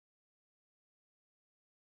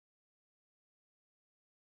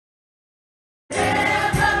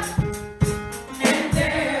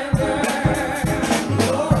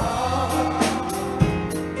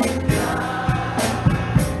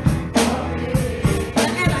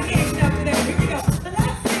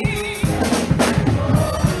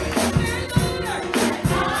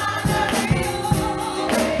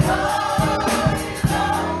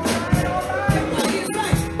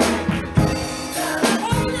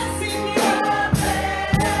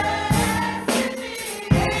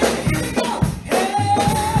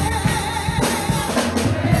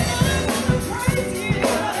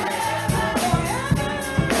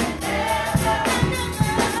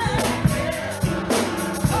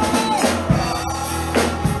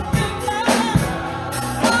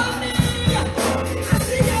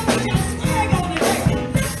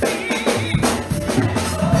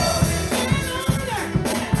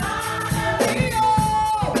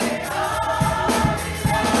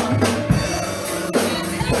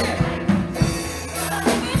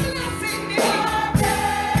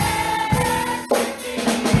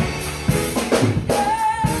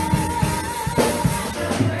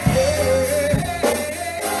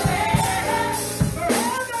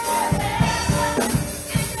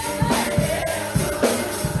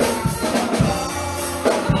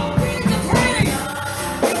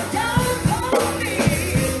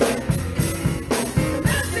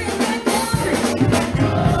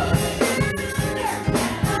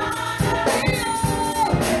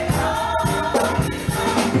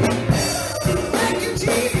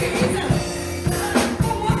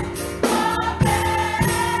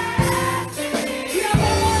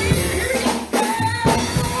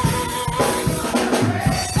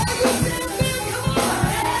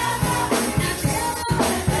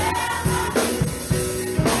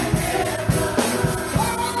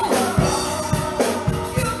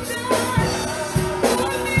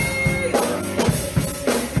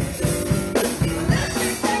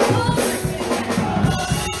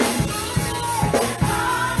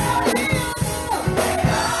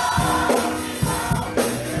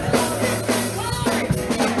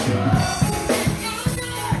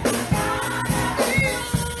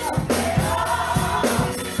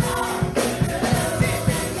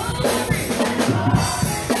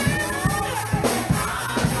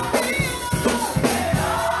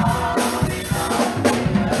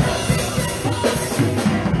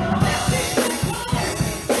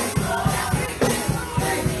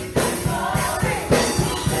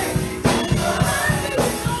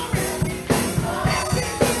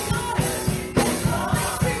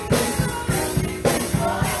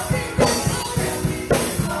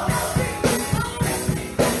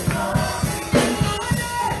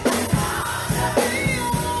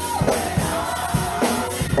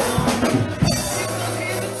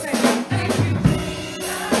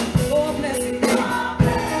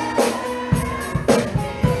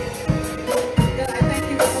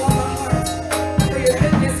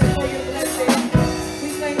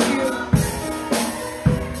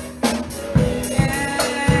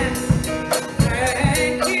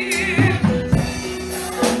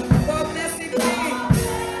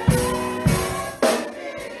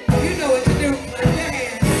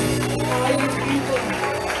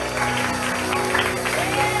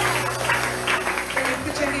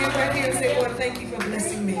thank you for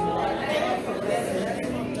blessing me.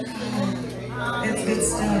 That's good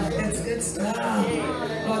stuff. That's good stuff.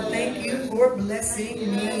 Lord, thank you for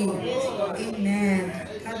blessing me. Amen.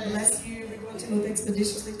 God bless you. We're going to move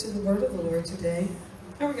expeditiously to the word of the Lord today.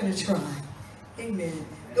 And we're going to try. Amen.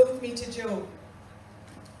 Go with me to Job,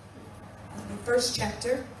 the first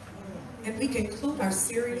chapter. And we conclude our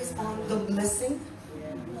series on the blessing.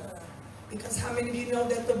 Because how many of you know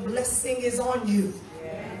that the blessing is on you?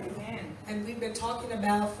 And we've been talking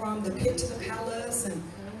about from the pit to the palace, and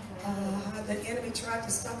the enemy tried to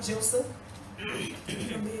stop Joseph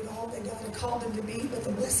from being all that God had called him to be, but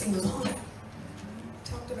the blessing was on him.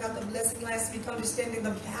 Talked about the blessing last week, understanding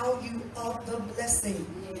the value of the blessing,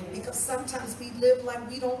 because sometimes we live like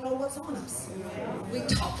we don't know what's on us. We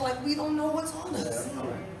talk like we don't know what's on us.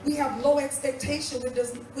 We have low expectation,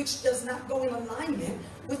 which does not go in alignment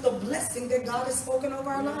with the blessing that God has spoken over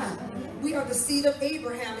our lives. We are the seed of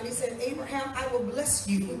Abraham, and he said, Abraham, I will bless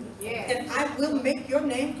you, and I will make your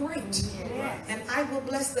name great, and I will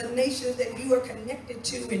bless the nations that you are connected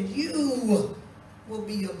to, and you will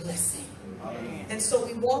be a blessing. And so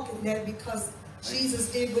we walk in that because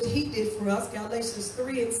Jesus did what he did for us. Galatians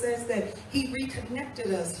 3, it says that he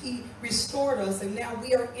reconnected us, he restored us, and now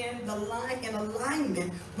we are in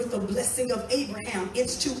alignment with the blessing of Abraham.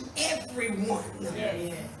 It's to everyone.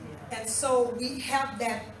 And so we have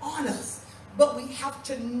that on us, but we have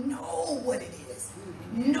to know what it is,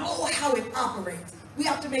 know how it operates. We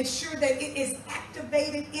have to make sure that it is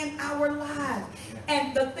activated in our lives.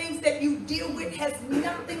 And the things that you deal with has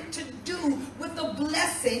nothing to do with the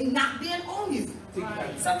blessing not being on you.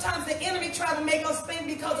 Sometimes the enemy tries to make us think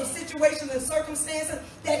because of situations and circumstances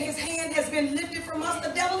that his hand has been lifted from us.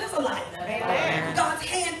 The devil is a liar. God's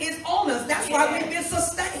hand is on us. That's why we've been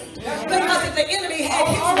sustained. Because if the enemy had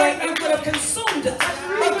his way, it would have consumed us.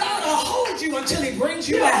 But God will hold you until he brings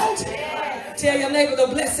you out. Tell your neighbor, the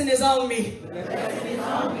blessing is on me.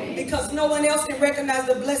 Because no one else can recognize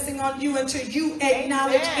the blessing on you until you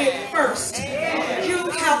acknowledge it first. You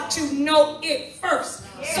have to know it first.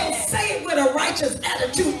 So say it with a righteous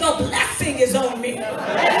attitude. The blessing is on me.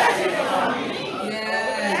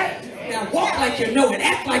 Yeah. Now walk like you know it.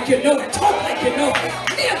 Act like you know it. Talk like you know it.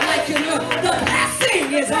 Live like you know it. The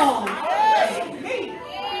blessing is on.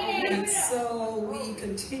 And so we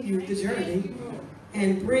continue the journey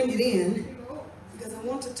and bring it in, because I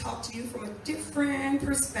want to talk to you from a different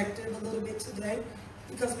perspective a little bit today,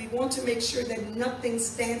 because we want to make sure that nothing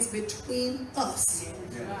stands between us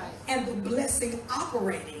and the blessing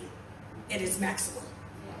operating at its maximum.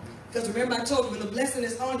 Because remember, I told you, when the blessing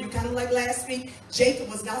is on you, kind of like last week, Jacob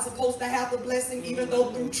was not supposed to have the blessing, even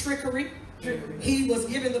though through trickery he was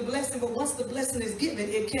given the blessing. But once the blessing is given,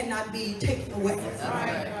 it cannot be taken away.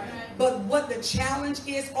 But what the challenge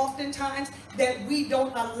is oftentimes, that we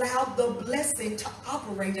don't allow the blessing to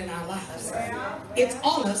operate in our lives. It's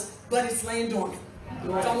on us, but it's laying dormant.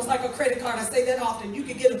 It's almost like a credit card. I say that often. You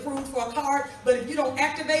can get approved for a card, but if you don't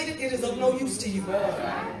activate it, it is of no use to you.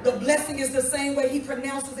 The blessing is the same way he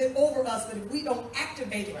pronounces it over us, but if we don't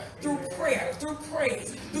activate it through prayer, through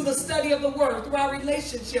praise, through the study of the word, through our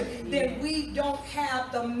relationship, then we don't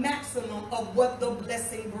have the maximum of what the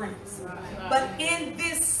blessing brings. But in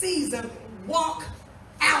this season, walk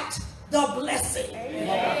out the blessing.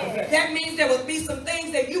 That means there will be some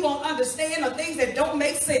things that you won't understand, or things that don't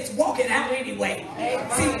make sense. Walk it out anyway.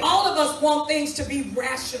 See, all of us want things to be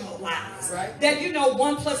rationalized. That, you know,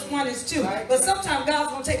 1 + 1 is 2. But sometimes God's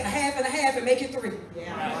going to take a half and a half and make it 3.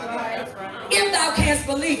 If thou canst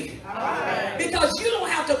believe. Because you don't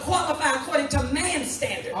have to qualify according to man's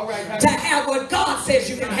standard to have what God says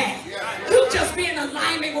you can have. You just be in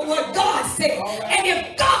alignment with what God said. And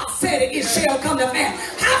if God said it, it shall come to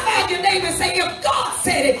pass. How about your neighbor and say, if God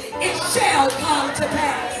said it, it shall come to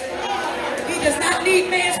pass. He does not need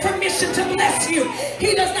man's permission to bless you.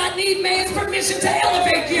 He does not need man's permission to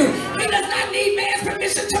elevate you. He does not need man's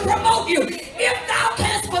permission to promote you. If thou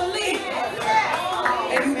canst believe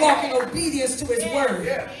and you walk in obedience to his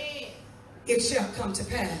word, it shall come to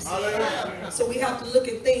pass. So we have to look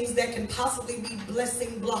at things that can possibly be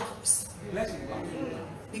blessing blockers.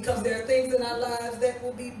 Because there are things in our lives that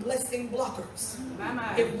will be blessing blockers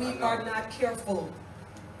if we are not careful.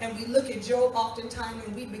 And we look at Job oftentimes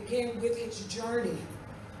and we begin with his journey.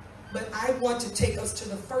 But I want to take us to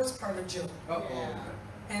the first part of Job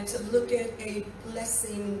and to look at a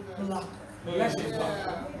blessing blocker.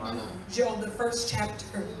 Job, the first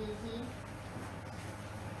chapter,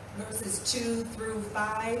 verses 2 through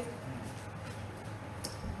 5.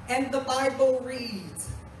 And the Bible reads,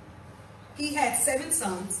 he had 7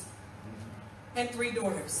 sons and 3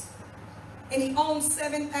 daughters. And he owned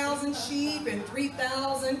 7,000 sheep and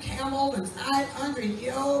 3,000 camels and 500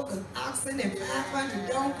 yoke of oxen and 500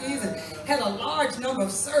 donkeys and had a large number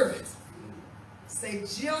of servants. Say,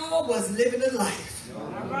 Job was living a life.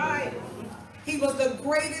 All right. He was the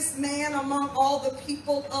greatest man among all the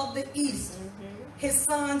people of the East. His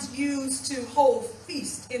sons used to hold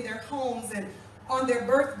feasts in their homes and on their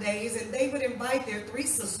birthdays, and they would invite their 3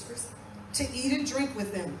 sisters to eat and drink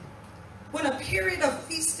with them. When a period of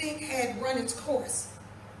feasting had run its course,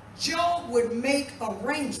 Job would make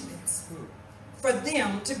arrangements for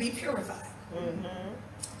them to be purified.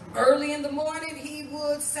 Early in the morning, he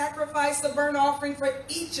would sacrifice a burnt offering for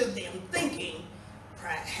each of them, thinking,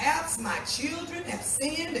 perhaps my children have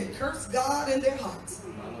sinned and cursed God in their hearts.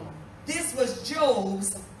 This was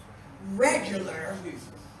Job's regular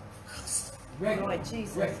custom. Lord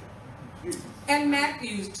Jesus. And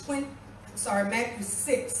Matthew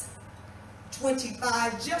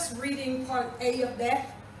 6:25, just reading part A of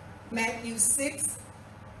that, Matthew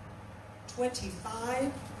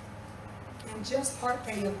 6:25, and just part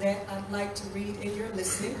A of that I'd like to read if you're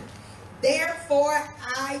listening. Therefore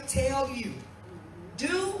I tell you,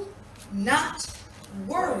 do not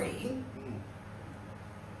worry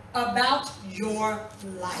about your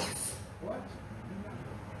life. What?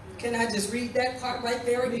 Can I just read that part right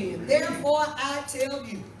there again? Therefore I tell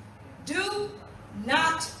you, do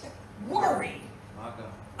not worry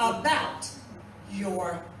about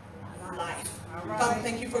your life. Father,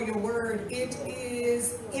 thank you for your word. It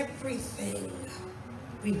is everything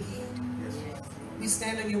we need. We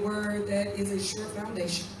stand on your word that is a sure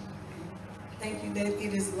foundation. Thank you that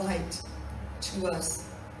it is light to us.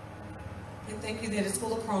 And thank you that it's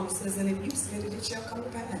full of promises. And if you said it, it shall come to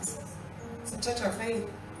pass. So touch our faith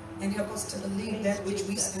and help us to believe that which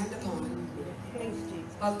we stand upon.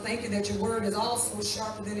 Father, thank you that your word is also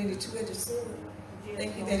sharper than any two-edged sword.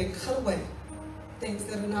 Thank you that it cut away things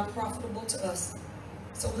that are not profitable to us.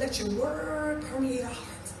 So let your word permeate our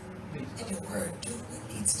hearts. Let your word do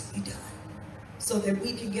what needs to be done so that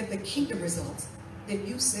we can get the kingdom results that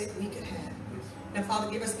you said we could have. Now,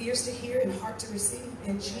 Father, give us ears to hear and heart to receive.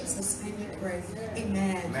 In Jesus' name we pray.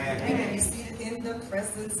 Amen. Amen. Be seated in the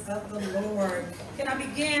presence of the Lord. Can I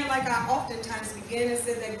begin like I oftentimes begin and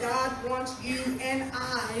say that God wants you and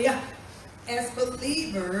I, as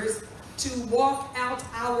believers, to walk out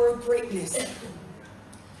our greatness.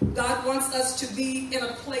 God wants us to be in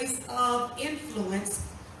a place of influence.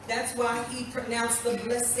 That's why he pronounced the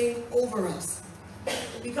blessing over us.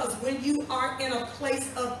 Because when you are in a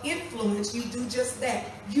place of influence, you do just that.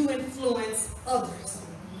 You influence others.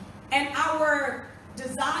 And our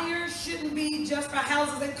desires shouldn't be just for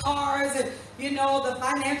houses and cars and, the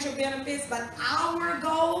financial benefits, but our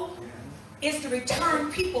goal is to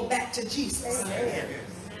return people back to Jesus.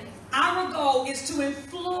 Our goal is to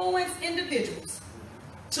influence individuals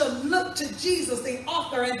to look to Jesus, the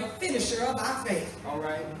author and the finisher of our faith. All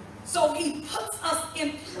right. So he puts us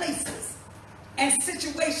in places and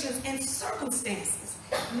situations and circumstances,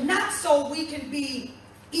 not so we can be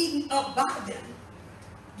eaten up by them,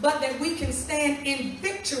 but that we can stand in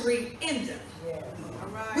victory in them. Yes. All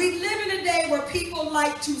right. We live in a day where people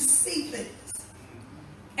like to see things,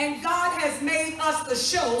 and God has made us the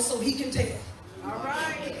show so he can tell. All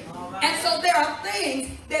right. All right. And so there are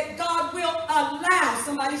things that God will allow.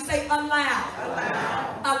 Somebody say allow.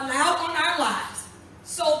 Allow on our lives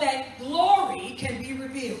so that glory can be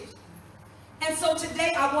revealed. And so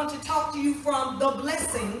today I want to talk to you from the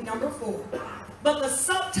blessing, number 4. But the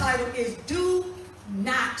subtitle is do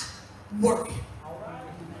not worry.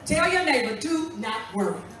 Tell your neighbor, do not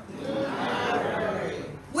worry.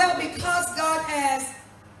 Well, because God has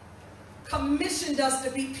commissioned us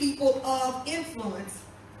to be people of influence,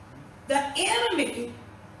 the enemy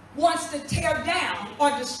wants to tear down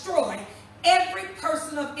or destroy every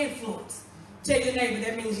person of influence. Tell your neighbor,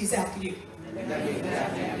 that means he's after you.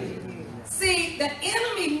 See, the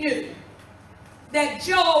enemy knew that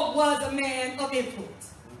Job was a man of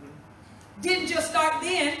influence. Didn't just start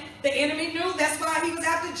then. The enemy knew that's why he was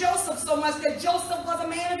after Joseph so much, that Joseph was a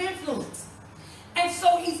man of influence. And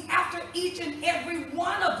so he's after each and every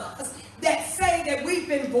one of us that say that we've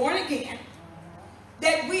been born again,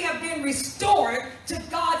 that we have been restored to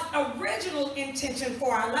God's original intention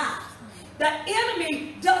for our lives. The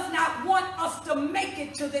enemy does not want us to make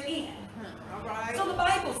it to the end. All right. So the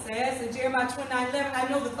Bible says in Jeremiah 29:11, I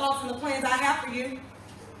know the thoughts and the plans I have for you.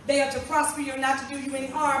 They are to prosper you and not to do you any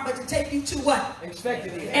harm, but to take you to what?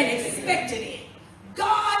 Expected end. An expected end.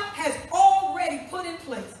 God has already put in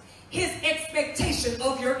place his expectation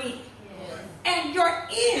of your end. And your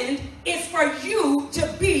end is for you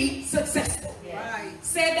to be successful. Right.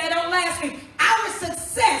 Said that on last week. Our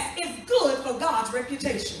success is good for for God's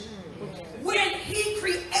reputation. When he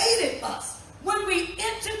created us, when we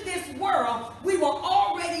entered this world, we were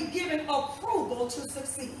already given approval to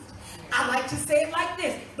succeed. I like to say it like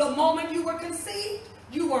this. The moment you were conceived,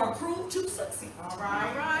 you were approved to succeed. All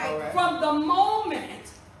right. From the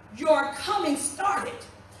moment your coming started,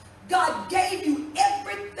 God gave you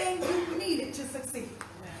everything you needed to succeed.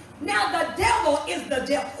 Now the devil is the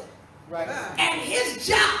devil. Right. And his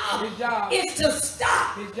job is to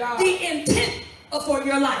stop the intent for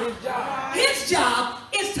your life. His job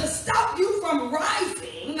is to stop you from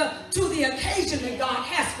rising to the occasion that God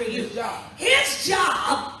has for you. His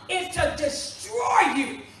job is to destroy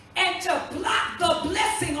you and to block the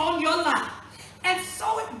blessing on your life. And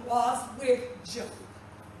so it was with Job.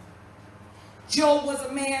 Job was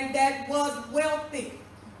a man that was wealthy.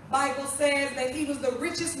 Bible says that he was the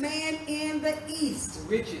richest man in the East.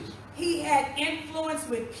 The richest. He had influence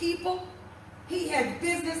with people. He had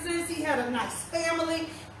businesses. He had a nice family.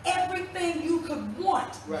 Everything you could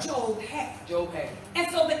want, right. Job had.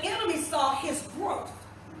 And so the enemy saw his growth.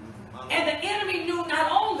 And the enemy knew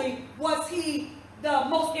not only was he the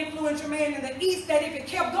most influential man in the East, that if it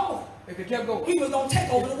kept going, he was going to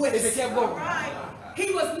take over the West. If it kept going. Right.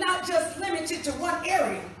 He was not just limited to one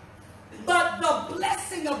area, but the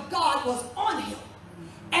blessing of God was on him.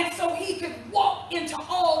 And so he could walk into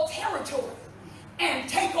all territory and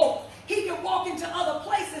take over. He could walk into other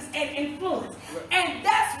places and influence. And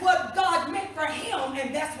that's what God meant for him,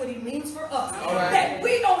 and that's what he means for us. Right. That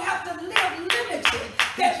we don't have to live limited,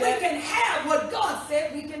 that we can have what God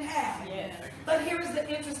said we can have. Yes. But here's the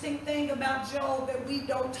interesting thing about Job that we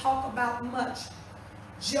don't talk about much.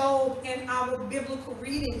 Job, in our biblical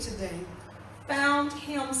reading today, found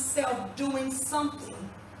himself doing something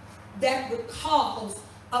that would cause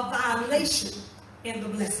a violation in the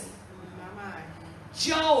blessing.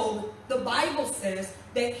 Job, the Bible says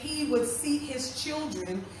that he would see his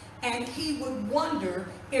children and he would wonder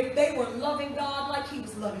if they were loving God like he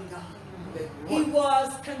was loving God. He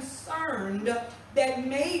was concerned that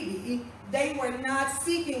maybe they were not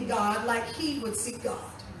seeking God like he would seek God.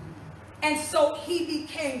 And so he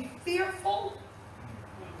became fearful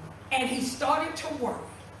and he started to worry.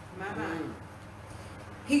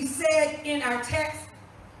 He said in our text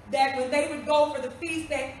that when they would go for the feast,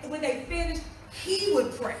 that when they finished, he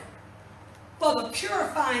would pray for the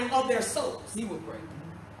purifying of their souls. He would pray.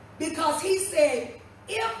 Because he said,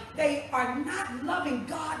 if they are not loving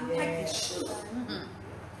God like they should,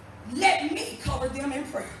 let me cover them in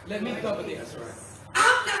prayer. Let me cover them. That's right.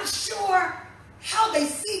 I'm not sure how they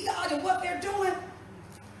see God and what they're doing.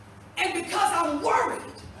 And because I'm worried,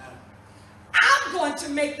 I'm going to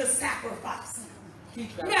make the sacrifice.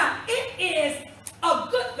 Now, it is a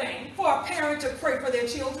good thing for a parent to pray for their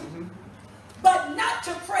children, but not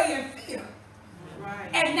to pray in fear,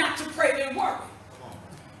 and not to pray in worry.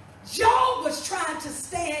 Job was trying to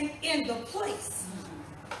stand in the place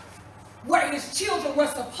where his children were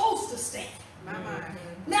supposed to stand.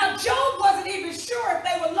 Now, Job wasn't even sure if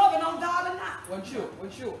they were loving on God or not. Wasn't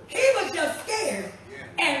sure. He was just scared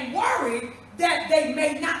and worried that they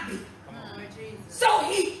may not be. So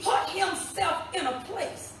he put himself in a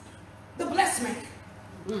place, the blessed man,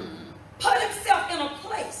 put himself in a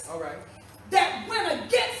place that went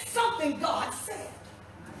against something God said.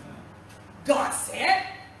 God said,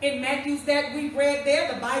 in Matthew that we read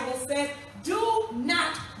there, the Bible says, do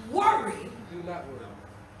not worry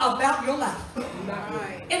about your life.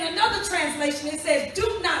 In another translation, it says,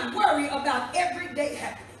 do not worry about everyday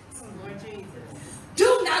happenings.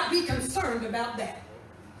 Do not be concerned about that.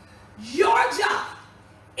 Your job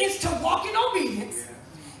is to walk in obedience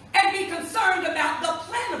and be concerned about the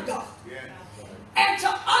plan of God. And to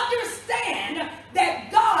understand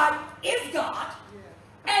that God is God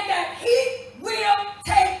and that he will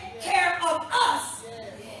take care of us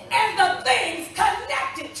and the things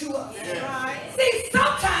connected to us. See,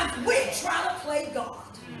 sometimes we try to play God.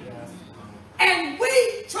 And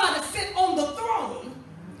we try to sit on the throne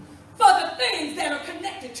for the things that are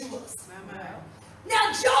connected to us.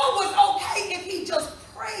 Now, Job was okay if he just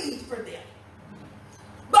prayed for them.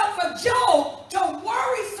 But for Job to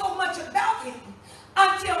worry so much about him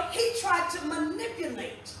until he tried to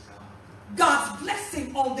manipulate God's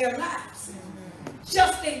blessing on their lives,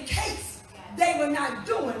 just in case they were not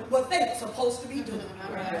doing what they were supposed to be doing.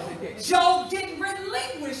 Job didn't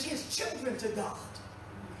relinquish his children to God.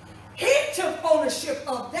 He took ownership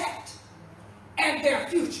of that and their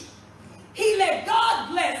future. He let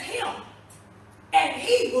God bless him, and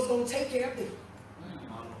he was going to take care of them.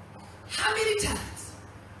 How many times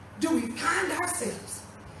do we find ourselves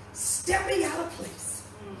stepping out of place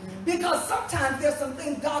Because sometimes there's some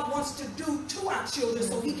things God wants to do to our children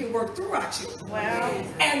so he can work through our children. Wow.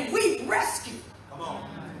 And we rescue. Come on.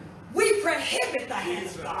 We prohibit the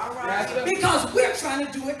hands of God. Right. Because we're trying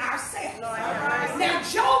to do it ourselves. Right. Now,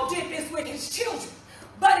 Job did this with his children.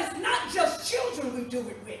 But it's not just children we do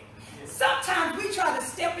it with. Sometimes we try to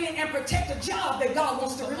step in and protect a job that God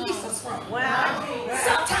wants to release us from. Wow.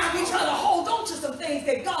 Sometimes we try to hold on to some things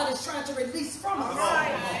that God is trying to release from us.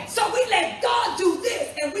 Right. So we let God do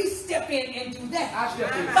this and we step in and do that. I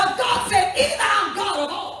step in. But God said, either I'm God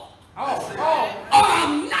of all, or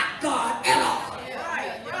I'm not God at all.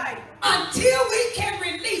 Right. Until we can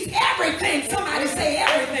release everything, somebody say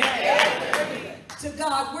everything, to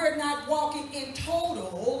God, we're not walking in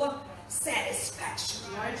total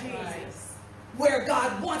satisfaction where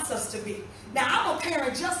God wants us to be. Now, I'm a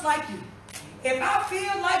parent just like you. If I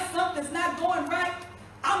feel like something's not going right,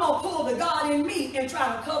 I'm going to pull the God in me and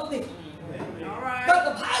try to cover it. All right. But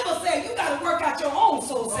the Bible says you got to work out your own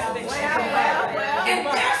soul salvation. Well. And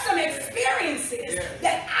there's some experiences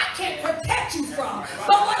that I can't protect you from.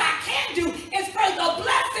 But what I can do is pray the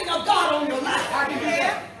blessing of God on your life.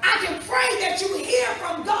 I can pray that you hear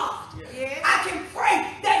from God. I can pray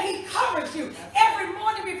that he covers you. Every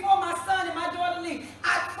morning before my son and my daughter leave,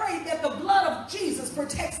 I pray that the blood of Jesus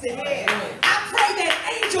protects them. I pray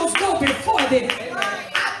that angels go before them.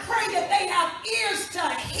 I pray that they have ears to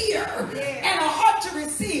hear and a heart to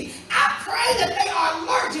receive. I pray that they are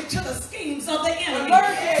allergic to the schemes of the enemy.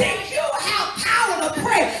 That you have power to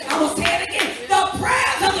pray. I will say it again. The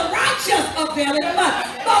prayers of the righteous avail it much.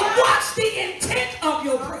 But watch the intent of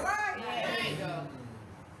your prayer.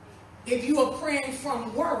 If you are praying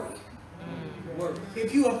from worry,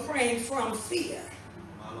 if you are praying from fear.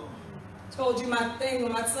 Told you my thing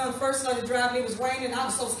when my son first started driving, it was raining, I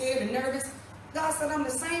was so scared and nervous. God said, I'm the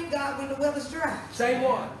same God when the weather's dry. Same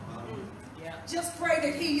one. Just pray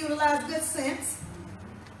that he utilize good sense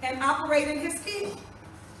and operate in his skill.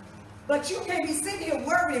 But you can't be sitting here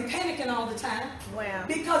worrying and panicking all the time. Wow.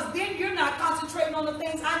 Because then you're not concentrating on the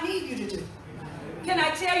things I need you to do. Can I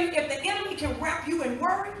tell you, if the enemy can wrap you in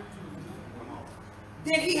worry,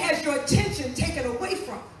 then he has your attention taken away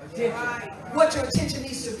from what your attention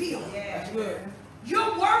needs to be on. That's good.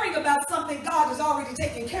 You're worrying about something God has already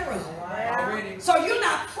taken care of. Already. So you're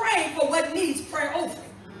not praying for what needs prayer over.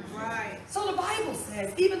 Right. So the Bible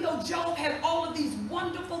says, even though Job had all of these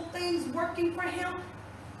wonderful things working for him,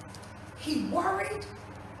 he worried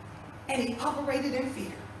and he operated in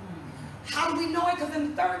fear. How do we know it? Because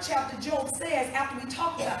in the 3rd chapter, Job says, after we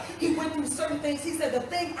talked about, he went through certain things. He said, the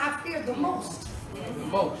thing I feared the most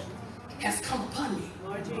has come upon me.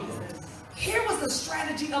 Lord Jesus. Here was the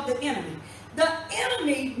strategy of the enemy. The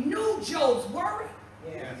enemy knew Job's worry,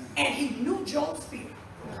 and he knew Job's fear.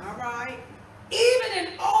 All right. Even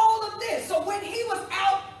in all of this. So when he was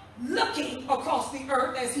out looking across the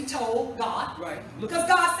earth, as he told God, because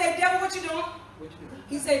God said, devil, what you doing?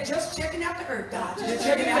 He said, just checking out the earth, God. Just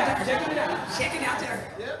checking out the earth. Checking out the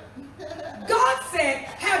earth. God said,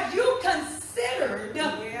 have you considered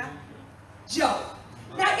Job?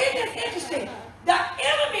 Now, isn't it interesting? The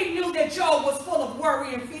enemy knew that Job was full of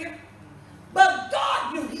worry and fear, but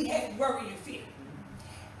God knew he had worry and fear.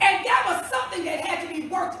 And that was something that had to be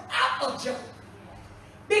worked out of Job.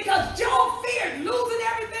 Because Job feared losing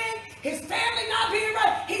everything, his family not being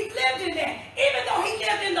right. He lived in that. Even though he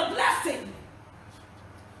lived in the blessing,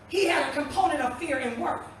 he had a component of fear and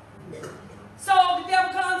worry. So the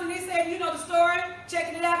devil comes and he said, you know the story,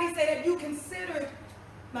 checking it out. He said, have you considered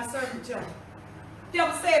my servant Job? The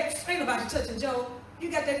devil said, ain't nobody touching Job. You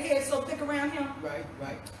got that head so thick around him. Right.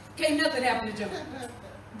 Can't nothing happen to Job.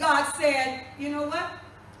 God said, you know what?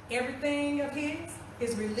 Everything of his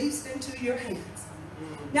is released into your hands.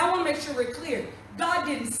 Now I want to make sure we're clear. God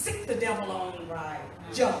didn't sick the devil on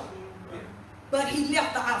Job. But he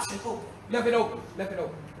left the option open. Left it open.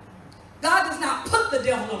 God does not put the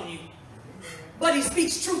devil on you. But he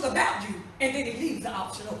speaks truth about you. And then he leaves the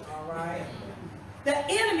option open. All right. The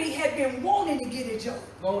enemy had been wanting to get at Job.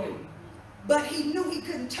 Wanting. But he knew he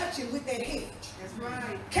couldn't touch him with that hedge. That's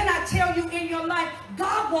right. Can I tell you, in your life,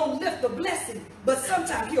 God won't lift the blessing, but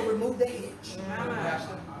sometimes he'll remove the hedge.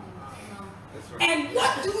 And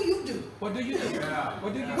what do you do? What do you do?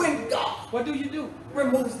 When God What do you do?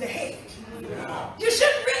 removes the hedge? You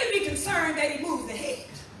shouldn't really be concerned that he moves the hedge.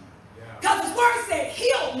 Because his word said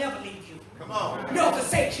he'll never leave you. Nor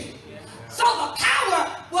forsake you. So the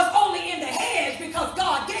power was only in the hedge because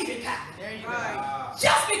God gave it power. There you go.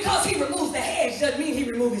 Just because he removes the hedge doesn't mean he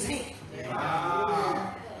removes his hand.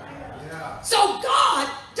 So God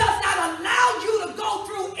does not allow you to go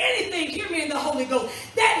through anything, hear me in the Holy Ghost,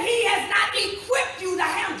 that he has not equipped you to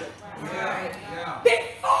handle.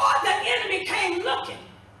 Before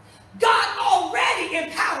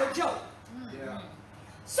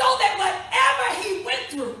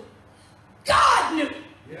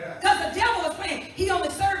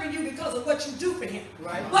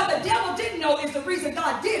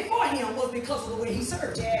of the way he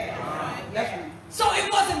served. Yeah. So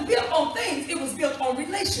it wasn't built on things, it was built on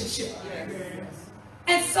relationship.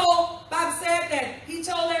 And so Bible said that he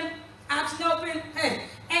told him out to open, hey,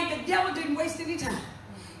 and the devil didn't waste any time.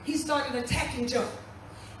 He started attacking Job.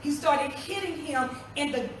 He started hitting him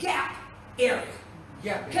in the gap area.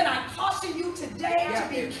 Can I caution you today to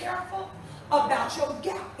be careful about your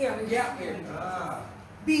gap area?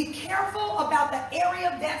 Be careful about the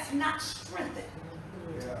area that's not strengthened.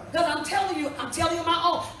 Because I'm telling you my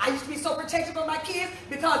own. I used to be so protective of my kids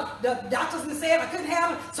because the doctors had said I couldn't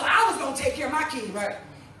have them, so I was going to take care of my kids. Right.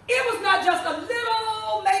 It was not just a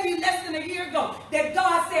little, maybe less than a year ago, that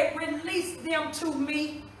God said, release them to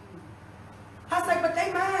me. I was like, but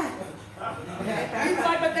they mine. He was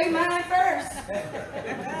like, but they mine first.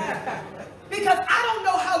 Because I don't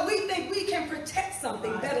know how we think we can protect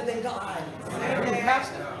something better than God.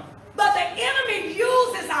 But the enemy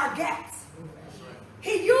uses our gaps.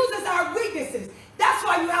 He uses our weaknesses. That's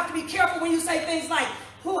why you have to be careful when you say things like,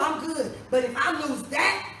 oh, I'm good, but if I lose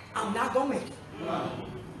that, I'm not going to make it.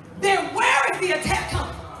 Then where is the attack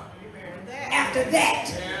coming? After that,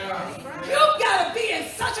 you've got to be in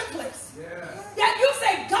such a place that you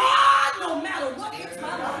say, God, no matter what hits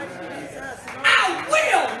my life, I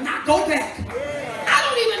will not go back. I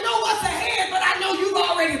don't even know what's ahead, but I know you've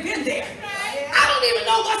already been there. I don't even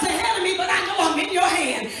know what's ahead of me, but I know I'm in your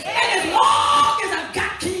hand. And as long as I've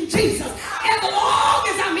got King Jesus, as long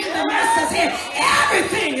as I'm in the Master's hand,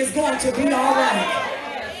 everything is going to be all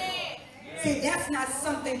right. See, that's not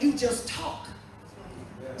something you just talk.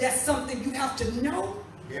 That's something you have to know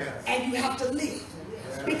and you have to live.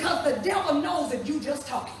 Because the devil knows that you just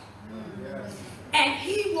talking. And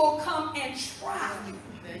he will come and try you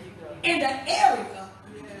in the area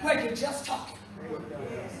where you're just talking.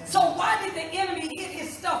 So why did the enemy hit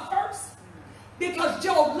his stuff first? Because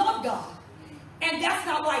Job loved God. And that's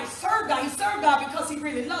not why he served God. He served God because he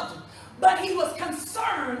really loved him. But he was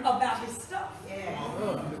concerned about his stuff.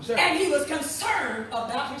 And he was concerned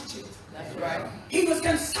about his children. That's right. He was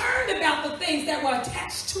concerned about the things that were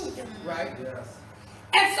attached to him. Right. Yes.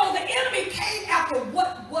 And so the enemy came after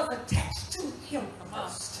what was attached to him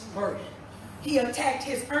first. He attacked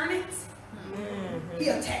his earnings. He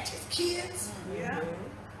attacked his kids.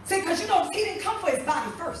 See, because you know, he didn't come for his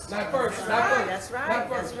body first. Not first. That's right.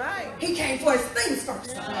 That's right. He came for his things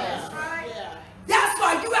first. That's right. That's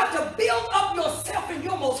why you have to build up yourself in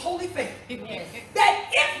your most holy faith. That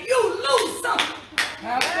if you lose something,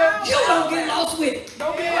 you don't get lost with it.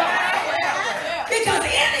 Because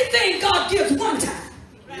anything God gives one time,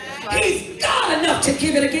 he's God enough to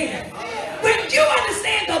give it again. When you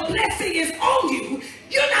understand the blessing is on you,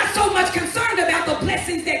 you're not so much concerned about the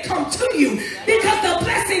blessings that come to you, because the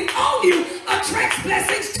blessing on you attracts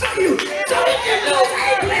blessings to you. So if you lose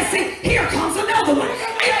a blessing, here comes another one.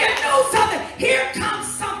 If you lose something, here comes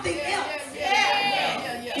something else.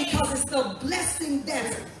 Because it's the blessing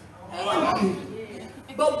that's on you.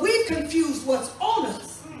 But we've confused what's on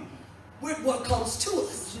us with what comes to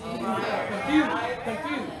us.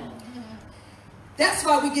 Confused. That's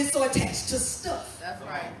why we get so attached to stuff. That's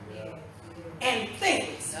right. And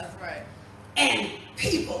things. That's right. And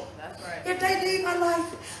people. That's right. If they leave my life,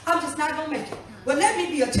 I'm just not going to make it. Well, let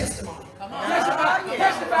me be a testimony. Come on.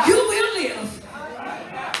 Testify. You will live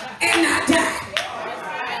and not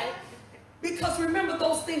die. Because remember,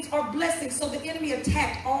 those things are blessings. So the enemy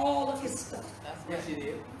attacked all of his stuff. Yes, he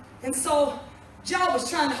did. And so Job was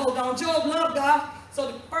trying to hold on. Job loved God.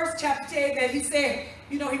 So the first chapter tells that he said,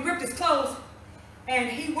 you know, he ripped his clothes and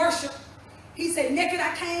he worshiped. He said, naked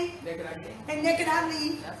I came, and naked I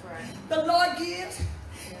leave. That's right. The Lord gives,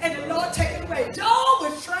 and the Lord takes away. Job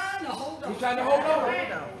was trying to hold on. He's trying to hold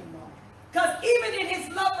on. Because even in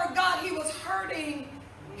his love for God, he was hurting.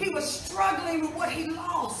 He was struggling with what he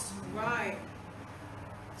lost. Right.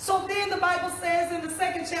 So then the Bible says in the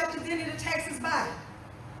second chapter, then it attacks his body.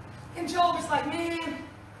 And Job is like, man,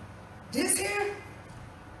 this here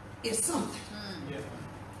is something.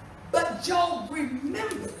 But Job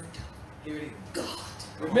remembered God.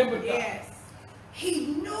 Remember God. Yes. He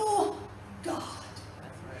knew God.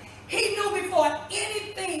 He knew before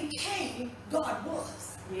anything came, God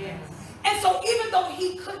was. Yes. And so even though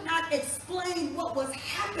he could not explain what was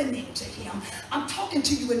happening to him, I'm talking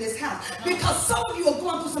to you in this house, because some of you are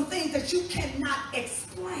going through some things that you cannot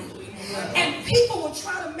explain. And people will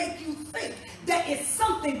try to make you think that it's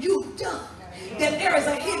something you've done, that there is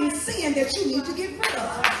a hidden sin that you need to get rid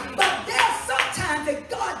of. But there's sometimes that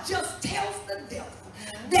God just tells the devil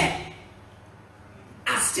that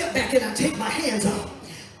I step back and I take my hands off.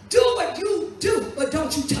 Do what you do, but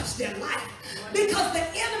don't you touch their life. Because the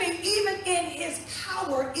enemy, even in his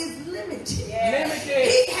power, is limited. Limited.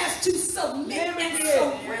 He has to submit and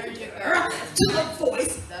surrender to the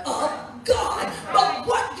voice of God. But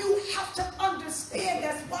what you have to understand,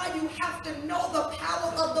 that's why you have to know the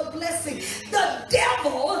power of the blessing. The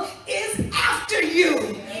devil is after you.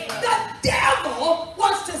 The devil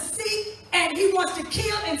wants to seek and he wants to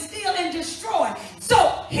kill and steal and destroy.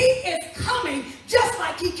 So he is coming just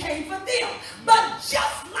like he came for them. But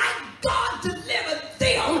just like God delivered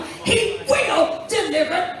them, he will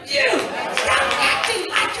deliver you. Stop acting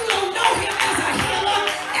like you don't know him as a healer,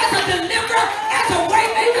 as a deliverer, as a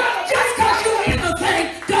waymaker. Just because you're in the thing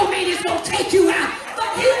don't mean he's going to take you out. But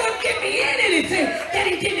he wouldn't get me in anything that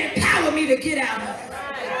he didn't empower me to get out of.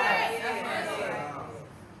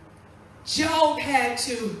 Job had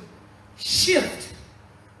to shift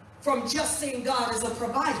from just seeing God as a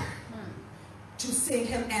provider to seeing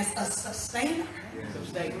him as a sustainer,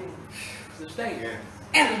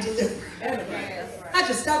 and a deliverer. I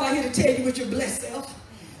just stopped out here to tell you with your blessed self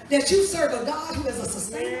that you serve a God who is a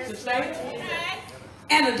sustainer,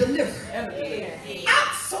 and a deliverer.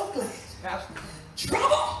 I'm so glad.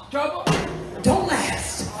 Trouble don't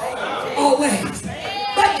last always.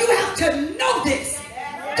 But you have to know this.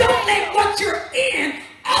 Don't let what you're in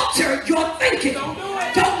alter your thinking.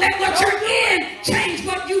 Don't let what you're in change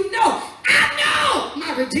what you know. I know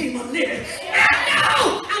my Redeemer lives. I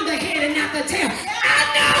know I'm the head and not the tail. I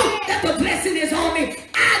know that the blessing is on me.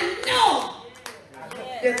 I know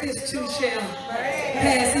that this too shall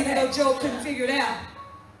pass. Even though Job couldn't figure it out,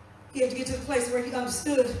 he had to get to the place where he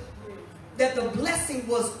understood that the blessing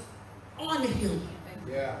was on him.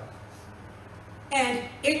 Yeah. And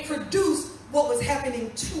it produced what was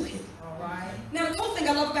happening to him. Now, the whole thing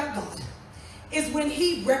I love about God is when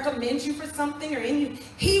he recommends you for something or in you,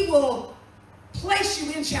 he will place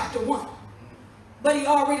you in chapter 1. But he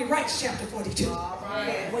already writes chapter 42.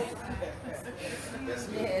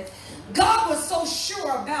 God was so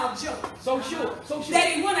sure about Job. So sure.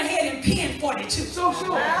 That he went ahead and penned 42. So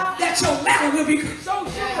sure. That your matter will be great. So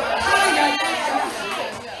sure.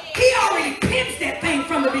 He already pins that thing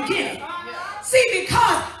from the beginning. See,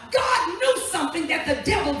 because God knew something that the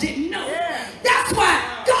devil didn't know. That's why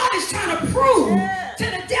God is trying to prove to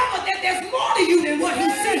the devil that there's more to you than what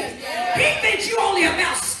he sees. He thinks you're only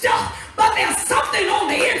about stuff, but there's something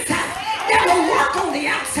on the inside that will work on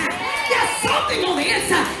the outside. There's something on the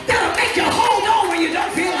inside that'll make you hold on when you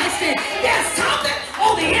don't feel like staying. There's something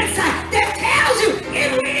on the inside that tells you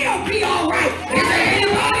it will be all right. Is there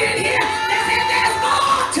anybody in here that said there's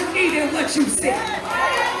more to me than what you see?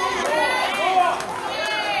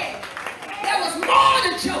 More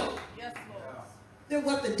to Job than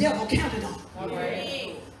what the devil counted on.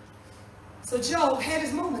 So Job had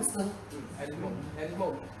his moments though. Had his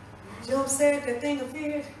moment. Job said, that thing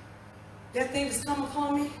appeared, that thing has come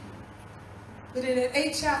upon me. But in that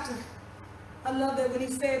 8th chapter, I love that when he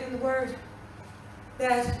said in the word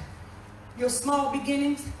that your small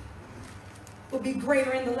beginnings will be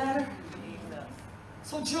greater in the latter.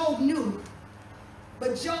 So Job knew,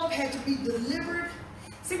 but Job had to be delivered.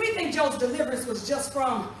 See, we think Job's deliverance was just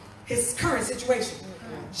from his current situation.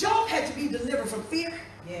 Job had to be delivered from fear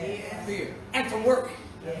and from worry.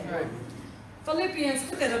 Philippians,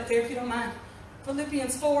 put that up there if you don't mind.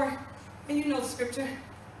 Philippians 4, and you know the scripture.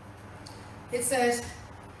 It says,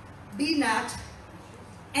 be not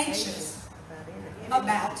anxious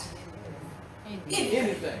about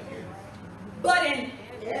anything, but in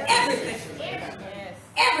everything,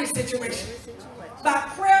 every situation, by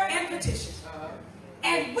prayer and petition,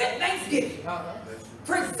 and with thanksgiving,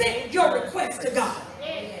 present your request to God.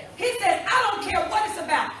 He says, I don't care what it's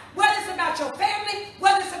about. Whether it's about your family,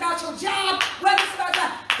 whether it's about your job, whether it's about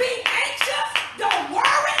God. Be anxious. Don't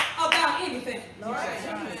worry about anything.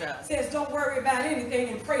 It says don't worry about anything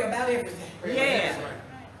and pray about everything. Yeah.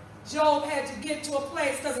 Job had to get to a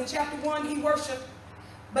place because in chapter 1 he worshiped.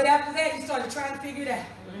 But after that he started trying to figure it out.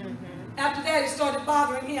 After that it started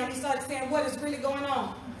bothering him. He started saying, what is really going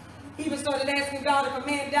on? He even started asking God, if a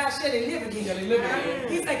man dies, shall he live again?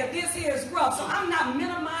 He's like, if this here is rough. So I'm not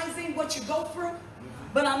minimizing what you go through,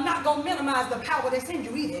 but I'm not going to minimize the power that's in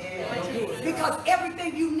you either. Because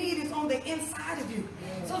everything you need is on the inside of you.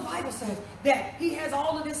 So the Bible says that he has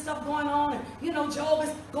all of this stuff going on. And, you know, Job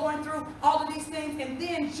is going through all of these things. And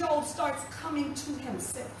then Job starts coming to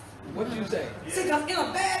himself. What did you say? See, because in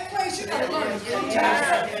a bad place, you got to learn to come to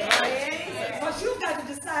yourself. But you've got to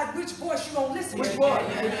decide which voice you're going to listen to. Which one?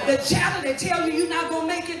 The chatter that tell you you're not going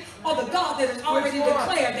to make it, or the God that has already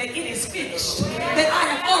declared that it is finished. That I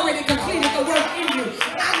have already completed the work in you.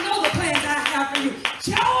 I know the plans I have for you.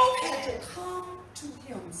 Job had to come to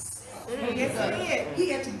himself. Yes, He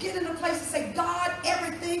had to get in a place and say, God,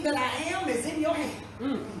 everything that I am is in your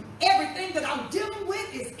hand. Everything that I'm dealing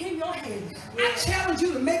with is in your hand. I challenge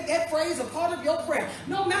you to make that phrase a part of your prayer.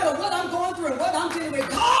 No matter what I'm going through and what I'm dealing with,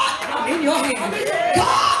 God, I'm in your hand.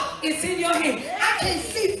 God is in your hand. I can't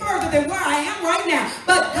see further than where I am right now,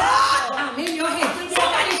 but God, I'm in your hand.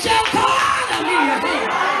 Somebody shout, God, I'm in your hand.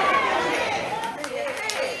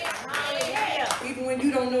 Even when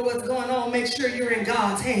you don't know what's going on, make sure you're in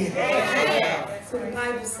God's hand. So the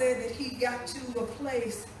Bible said that he got to a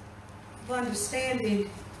place of understanding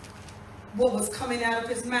what was coming out of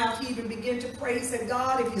his mouth. He even began to pray. He said,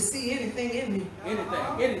 God, if you see anything in me,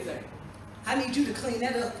 Anything. I need you to clean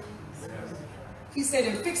that up. He said,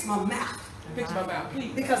 and fix my mouth. Fix my mouth,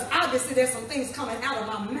 please. Because obviously there's some things coming out of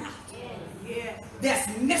my mouth that's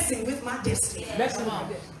messing with my destiny. That's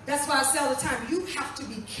why I say all the time, you have to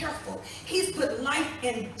be careful. He's put life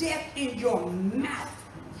and death in your mouth.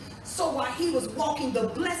 So while he was walking the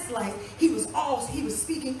blessed life, he was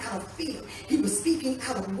speaking out of fear. He was speaking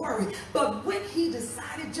out of worry. But when he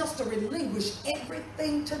decided just to relinquish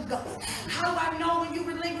everything to God, how do I know when you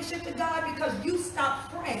relinquish it to God? Because you stop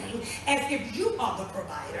praying as if you are the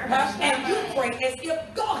provider, and you pray as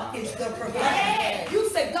if God is the provider. You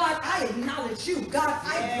say, God, I acknowledge you. God,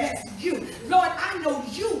 I bless you. Lord, I know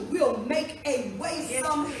you will make a way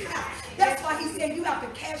somehow. That's why he said you have to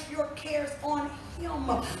cast your cares on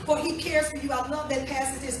him, for he cares for you. I love that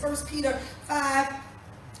passage. It's 1 Peter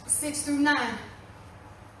 5:6-9. It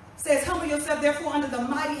says, humble yourself therefore under the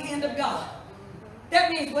mighty hand of God.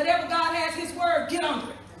 That means whatever God has his word, get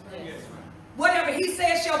under it. Whatever he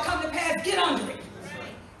says shall come to pass, get under it.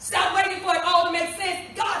 Stop waiting for it all to make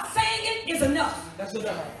sense. God saying it is enough. That's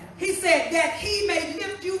enough. He said that he may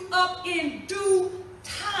lift you up in due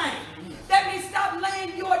time. That means stop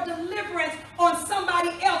laying your deliverance on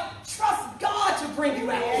somebody else. Trust God to bring you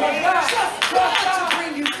out. Trust God to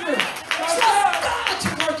bring you through. Trust God to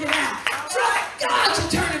work it out. Trust God to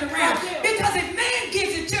turn it around. Because if man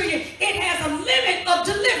gives it to you, it has a limit of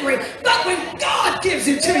delivery. But when God gives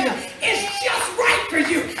it to you, it's just right for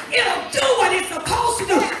you. It'll do what it's supposed to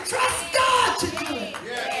do. Trust God to do it.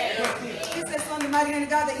 He says on the mighty hand of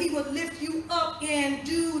God that he will lift you up in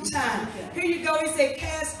due time. Here you go. He said,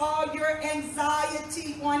 cast all your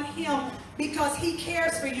anxiety on him because he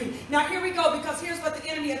cares for you. Now here we go, because here's what the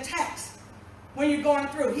enemy attacks when you're going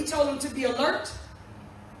through. He told them to be alert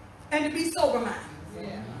and to be sober-minded.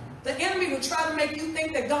 The enemy will try to make you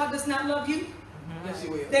think that God does not love you. Yes, he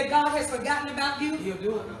will. That God has forgotten about you. He'll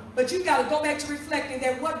do it. But you got to go back to reflecting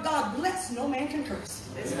that what God blessed, no man can curse.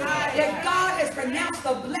 That's right. That God has pronounced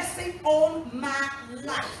a blessing on my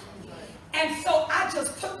life. And so I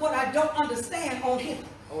just put what I don't understand on him.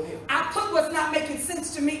 I put what's not making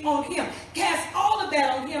sense to me on him. Cast all of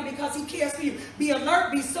that on him because he cares for you. Be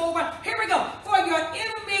alert, be sober. Here we go. For your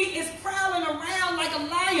enemy is prowling around like a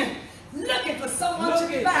lion, looking for someone to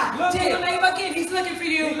devour. Tell your neighbor again, he's looking for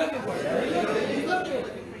you. He's looking for you.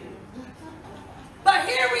 But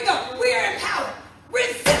here we go. We are empowered.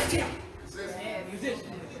 Resist him. Resist.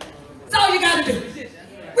 That's all you got to do.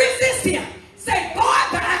 Resist him. Say, boy,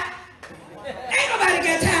 bye. Ain't nobody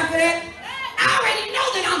got time for that. I already know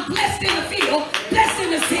that I'm blessed in the field, blessed in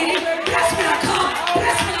the city, blessed when I come,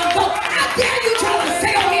 blessed when I go. How dare you try to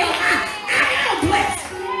sell me on I am blessed.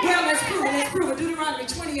 Well, let's prove it. Let's prove it. Deuteronomy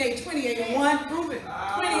 28:1. Prove it.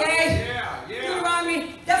 28.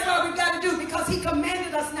 Deuteronomy. That's all we've got to do, because he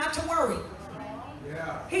commanded us not to worry.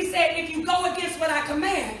 He said, if you go against what I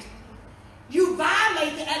command, you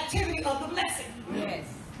violate the activity of the blessing. Yes.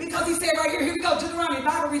 Because he said right here, here we go, Deuteronomy,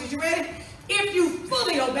 Bible readers, you ready? If you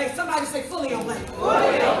fully obey, somebody say fully obey.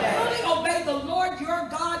 Fully obey the Lord your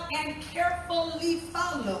God and carefully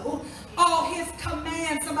follow all his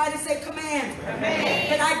commands. Somebody say command.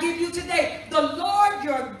 That I give you today. The Lord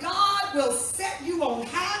your God will set you on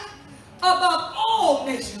high above all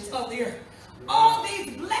nations of the earth. All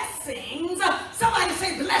these blessings, somebody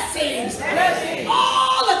say blessings. Blessings.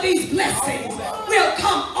 All of these blessings will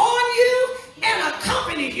come on you and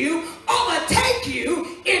accompany you, overtake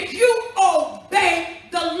you, if you obey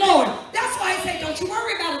the Lord. That's why he said, don't you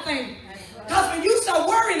worry about a thing. Because when you start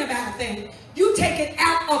worrying about a thing, you take it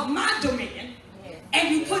out of my dominion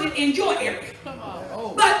and you put it in your area.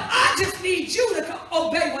 But I just need you to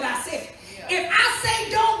obey what I said. If I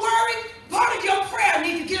say don't worry, part of your prayer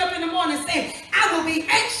needs to get up in the morning and say, I will be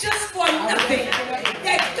anxious for nothing.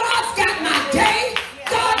 That God's got my day,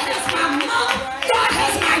 God has my month, God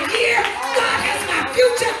has my year, God has my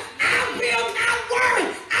future. I will not worry.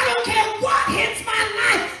 I don't care what hits my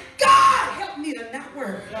life. God help me to not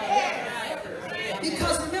worry.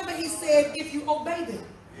 Because remember he said, if you obey them.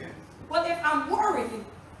 Well, if I'm worrying,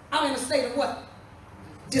 I'm in a state of what?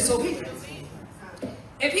 Disobedience.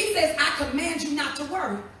 If he says, I command you not to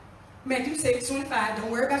worry, Matthew 6:25,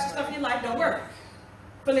 don't worry about your stuff in your life, don't worry.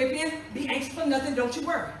 Philippians, be anxious for nothing, don't you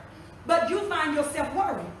worry. But you find yourself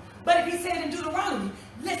worrying. But if he said in Deuteronomy,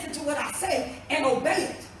 listen to what I say and obey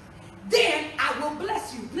it, then I will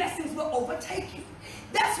bless you. Blessings will overtake you.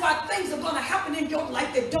 That's why things are going to happen in your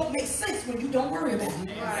life that don't make sense when you don't worry about it.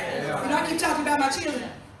 You know, I keep talking about my children.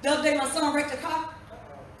 The other day, my son wrecked a car.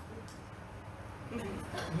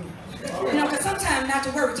 You know, because sometimes not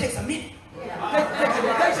to worry takes a minute.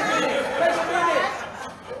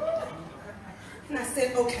 And I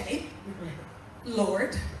said, okay,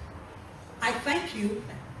 Lord, I thank you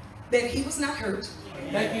that he was not hurt.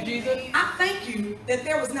 Thank you, Jesus. I thank you that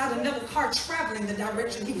there was not another car traveling the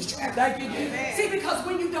direction he was traveling. Thank you, Jesus. See, because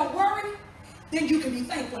when you don't worry, then you can be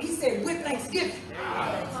thankful. He said, with thanksgiving,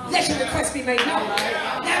 let your request be made known.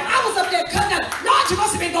 Now, if I was up there cutting up, Lord, you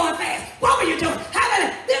must have been going fast. What were you doing?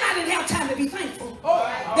 Then I didn't have time to be thankful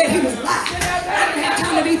that he was alive. I didn't have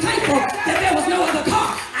time to be thankful that there was no other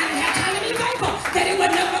car. I didn't have time to be thankful that it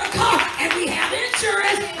wasn't no other car. And we have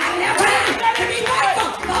insurance. I didn't have time to be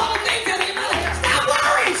thankful for all the things that are in my life. Stop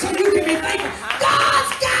worrying so you can be thankful.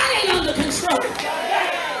 God's got it under control.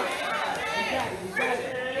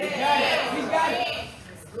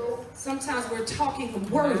 Sometimes we're talking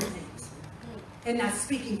of worry things and not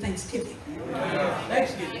speaking thanksgiving.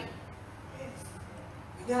 Thanksgiving.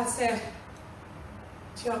 God said,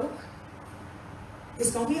 Joe,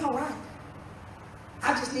 it's going to be all right.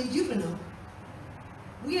 I just need you to know.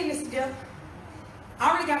 We in this together. I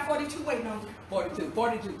already got 42 waiting on you.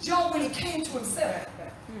 42. Job, when he came to himself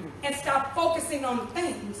and stopped focusing on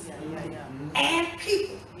things and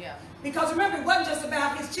people. Because remember, it wasn't just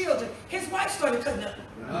about his children. His wife started cutting up.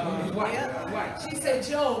 She said,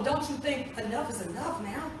 Joe, don't you think enough is enough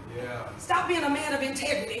now? Stop being a man of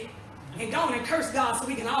integrity and go on and curse God so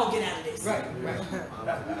we can all get out of this. Right.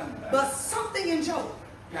 But something in Job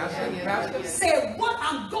said, what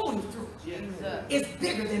I'm going through is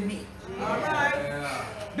bigger than me. All right.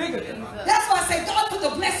 Bigger than me. That's why I say God put the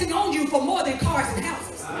blessing on you for more than cars and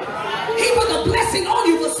houses. He put the blessing on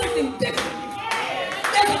you for something bigger than you.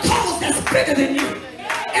 There's a cause that's bigger than you.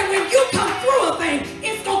 And when you come through a thing,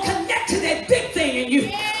 it's going to connect to that big thing in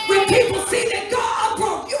you. When people see that God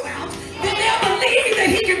brought you out, then they'll believe that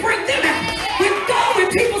he can bring them out. When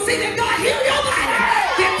people see that God healed your body,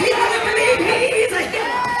 then people will believe he's a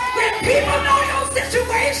healer. When people know your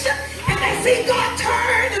situation and they see God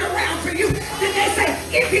turn it around for you, then they say,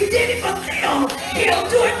 if he did it for them, he'll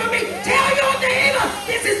do it for me. Tell your neighbor,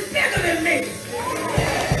 this is bigger than me.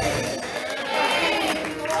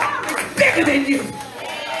 Bigger than you.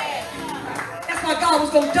 That's why God was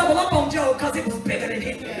going to double up on Job, because it was bigger than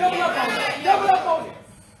him. Double up on him.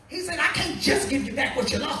 He said, I can't just give you back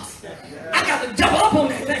what you lost. I got to double up on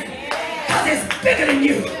that thing, because it's bigger than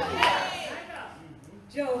you.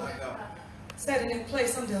 Job sat in that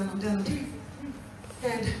place. I'm done.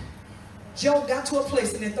 And Job got to a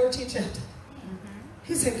place in that 13th chapter.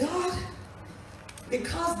 He said, God,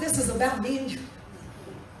 because this is about me and you,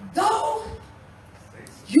 though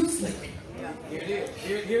you slay me. Here it is.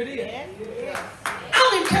 Here it is. I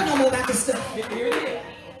don't even care no more about this stuff. Here it is.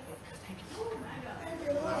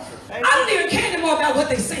 I don't even care anymore about what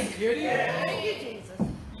they say. Here it is.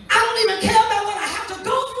 I don't even care about what I have to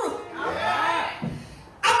go through.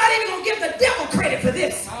 I'm not even going to give the devil credit for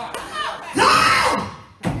this. No!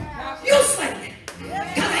 You slay me.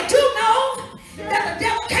 Because I do know that the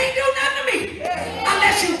devil can't do nothing to me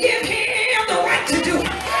unless you give him the right to do it.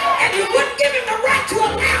 And you wouldn't give him the right to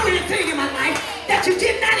allow anything in my life that you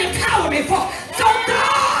did not empower me for. So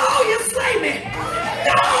though you slay me,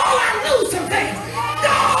 though I lose some things,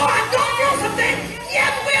 though I go through some things,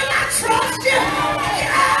 yet will I trust you.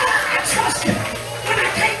 God, I trust you. When I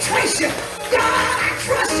can't trace you, God, I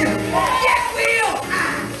trust you. Yet will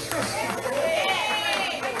I trust you.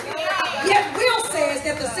 Yet Will says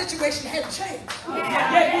that the situation hadn't changed.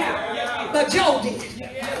 But Job did.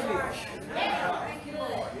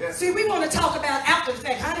 See, we want to talk about after the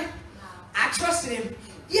fact, honey. I trusted him.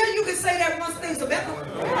 Yeah, you can say that once things are better. I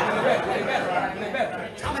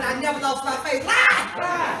mean, I never lost my faith. Lie!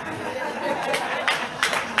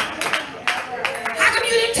 How come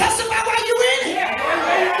you didn't testify while you were in it?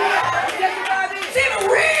 See, the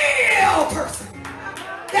real person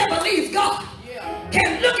that believes God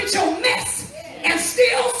can look at your mess and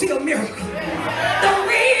still see a miracle. The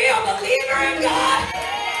real believer in God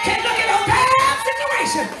can look at a bad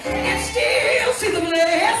situation and still see the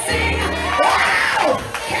blessing. Wow!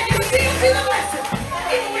 Can you still see the blessing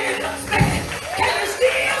even when it looks bad? Can you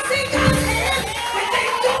still see God's hand when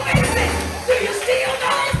things don't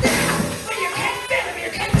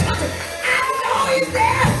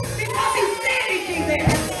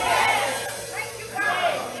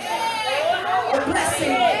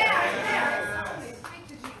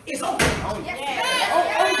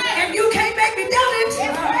And you can't make me doubt it.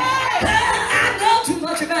 I know too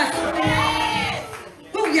much about it.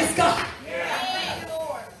 Oh, yes, God.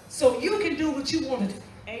 So you can do what you want to do.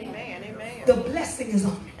 Amen. Amen. The blessing is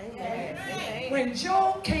on you. Amen. Amen. When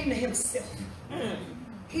Job came to himself,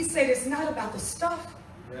 he said, it's not about the stuff.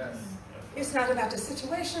 Yes. It's not about the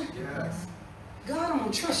situation. Yes. God, I'm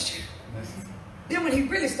going to trust you. Then when he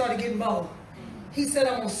really started getting bold, he said,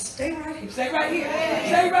 I'm going to stay right here. Stay right here.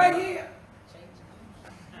 Stay right here.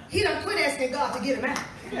 He done quit asking God to get him out.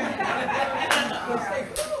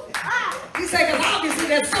 He said, because obviously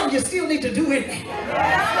there's something you still need to do in there.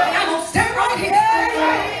 I'm going to stay right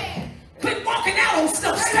here. Quit walking out on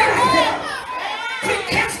stuff. Stay right there. Quit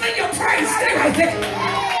canceling your praise. Stay right there.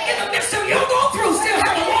 In the midst of your go through, still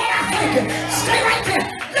have the Lord I thank you. Stay right there.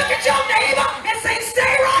 Look at your neighbor and say,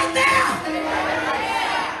 stay right there.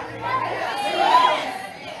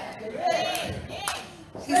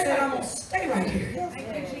 He said, I'm going to stay right here.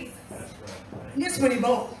 And this when he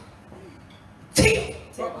bold. Till.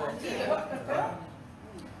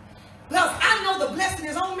 Because I know the blessing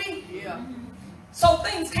is on me. So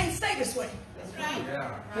things can't stay this way. Yeah.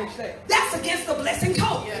 That's against the blessing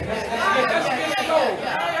code. That's against the code.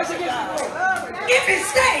 That's against the code. If it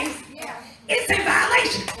stays, it's in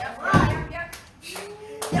violation.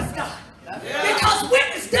 Yes, God. Because when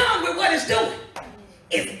it's done with what it's doing,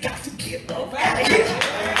 it's got to get up out of here.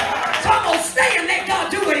 So I'm going to stay and let God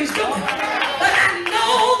do what he's doing. But I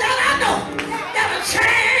know that a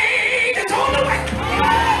change is on the way.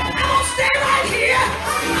 I'm going to stay right here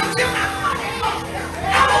until my money comes.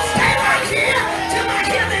 I'm going to stay right here till my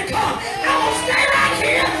healing comes. I'm going to stay right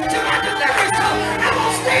here till my deliverance comes. I'm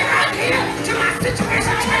going to stay right here till my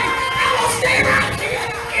situation changes. I'm going to stay right here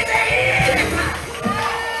in the end.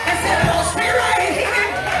 I said I'm going to stay right here.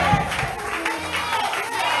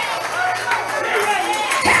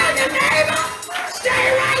 Tell your neighbor, stay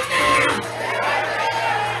right now.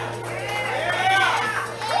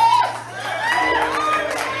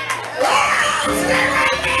 Stay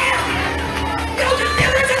right now. Your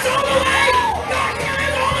deliverance is on the way. Your healing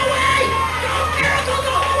is on the way. Your miracles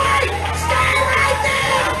on the way. Stay right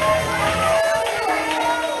there.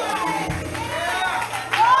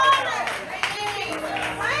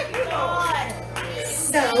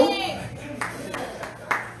 So,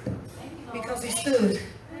 because he stood, he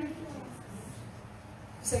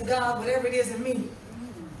said, God, whatever it is in me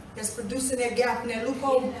that's producing that gap and that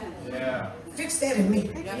loophole, fix that in me.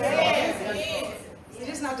 See,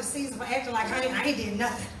 this is not the season for acting like I ain't did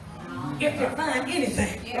nothing. If you find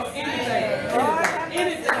anything,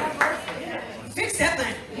 fix that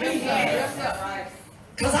thing.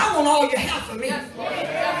 Because I want all you have for me.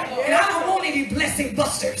 And I don't want any blessing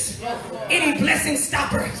busters, any blessing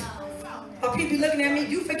stoppers. Or people looking at me,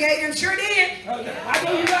 you forgave him, sure did. I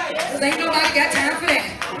know you're right. Because ain't nobody got time for that.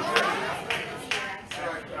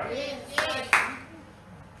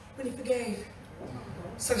 When he forgave,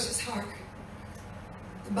 searched his heart.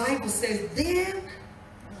 The Bible says, then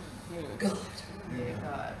God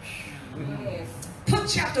put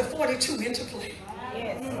chapter 42 into play.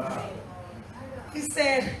 He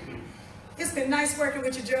said, it's been nice working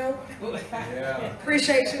with you, Joe.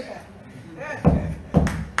 Appreciate you.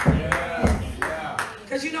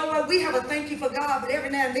 Because you know what? We have a thank you for God, but every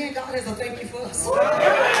now and then God has a thank you for us.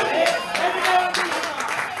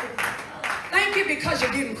 Thank you because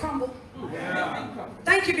you didn't crumble.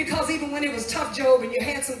 Thank you because even when it was tough, Job, and you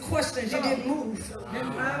had some questions, you didn't move.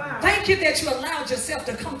 Thank you that you allowed yourself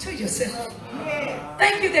to come to yourself.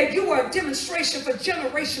 Thank you that you were a demonstration for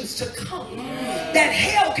generations to come. That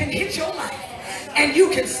hell can hit your life and you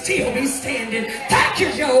can still be standing. Thank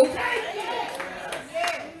you, Job.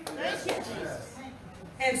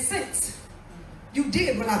 And since you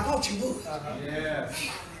did what I thought you would.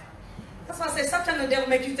 That's why I say sometimes the devil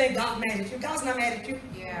make you think God's mad at you. God's not mad at you.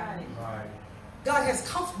 God has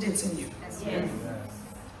confidence in you.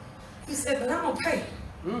 He said, but I'm going to pay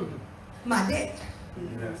my debt.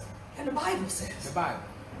 And the Bible says,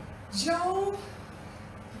 Job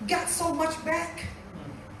got so much back.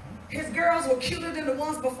 His girls were cuter than the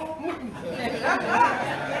ones before.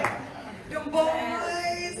 Them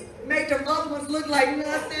boys made them other ones look like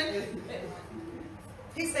nothing.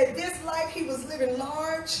 He said this life he was living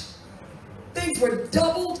large. Things were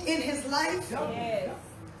doubled in his life.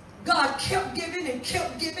 God kept giving and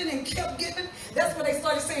kept giving and kept giving. That's when they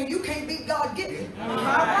started saying, you can't beat God giving. No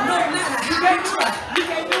matter how you try.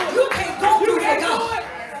 You can't go through for God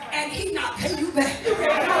and he not pay you back.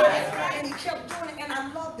 And he kept doing it. And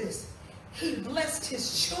I love this. He blessed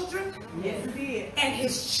his children and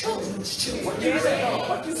his children's children.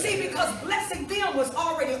 See, because blessing them was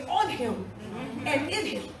already on him and in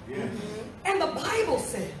him. Bible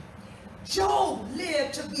said Job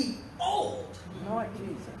lived to be old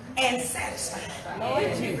and satisfied.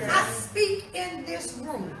 I speak in this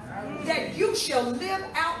room that you shall live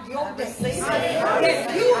out your days.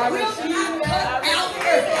 That you will not cut out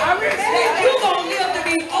earth. That you're going to live to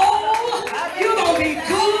be old. You're going to be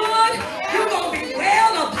good. You're going to be well.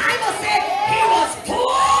 The Bible said he was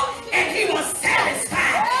full and he was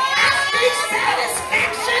satisfied. I speak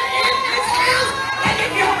satisfaction in this house. And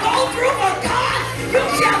if you go through for God, you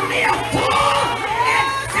shall live full and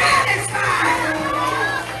satisfied.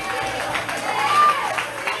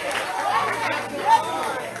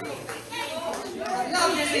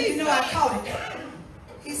 You know, I caught it.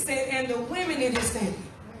 He said, and the women in his family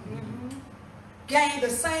gained the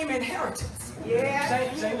same inheritance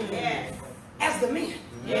as the men.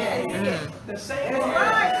 The same. Y'all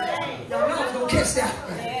know I'm going to catch that.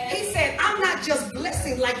 He said, I'm not just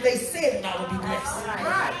blessing like they said I would be blessed.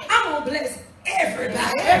 I'm going to bless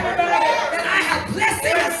everybody. That I have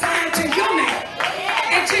blessing assigned to your man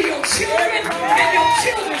and to your children and your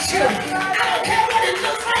children's children. I don't care what it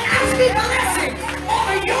looks like. I speak blessing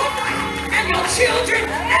over your life and your children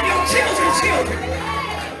and your children's children.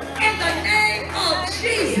 In the name of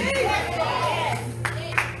Jesus.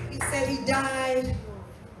 He said he died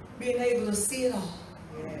being able to see it all.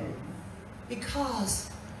 Because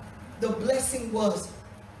the blessing was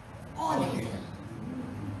on him.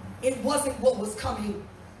 It wasn't what was coming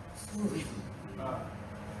through him.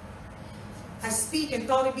 I speak and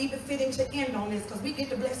thought it'd be befitting to end on this because we get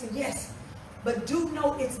the blessing, yes. But do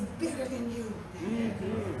know it's bigger than you.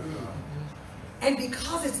 And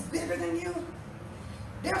because it's bigger than you,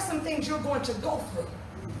 there are some things you're going to go through.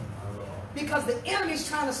 Because the enemy's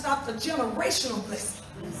trying to stop the generational blessing.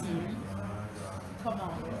 Come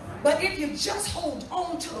on. But if you just hold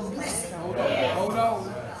on to the blessing, Hold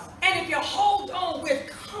on. and if you hold on with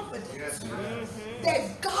confidence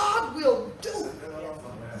that God will do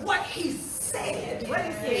what he said he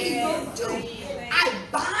will do. I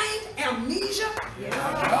bind amnesia and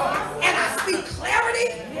I speak clarity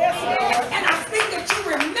and I speak that you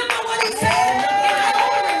remember what he said, and I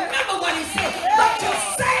don't remember what he said, but to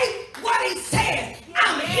say what he said.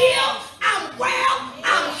 I'm healed, I'm well,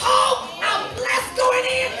 I'm whole, I'm blessed going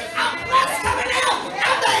in, I'm blessed coming out,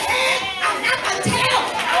 I'm the head, I'm not the tail,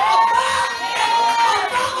 I'm above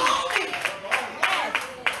and only.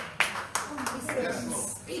 He said,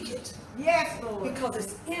 speak it. Yes, Lord. Because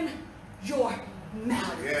it's in your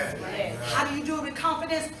mouth. How do you do it with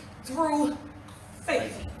confidence? Through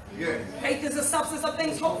faith. Faith is the substance of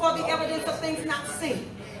things hoped for, the evidence of things not seen.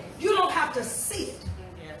 You don't have to see it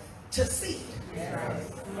to see it.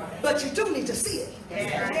 But you do need to see it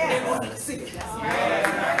in order to see it.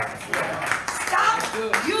 Stop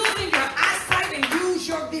using your eyesight and use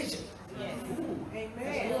your vision.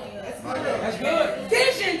 Amen. That's good.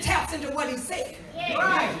 Vision taps into what he said.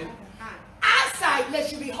 Eyesight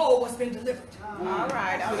lets you behold what's been delivered. All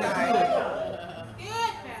right.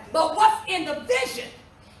 But what's in the vision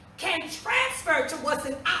can transfer to what's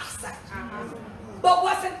in eyesight. But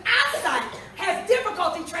what's in eyesight has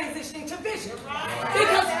difficulty transitioning to vision.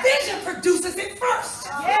 Because vision produces it first.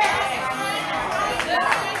 That's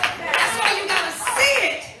why you gotta see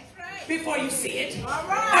it before you see it.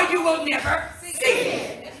 Or you will never see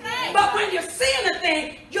it. But when you're seeing a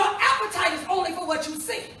thing, your appetite is only for what you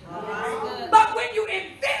see. But when you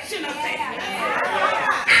envision a thing,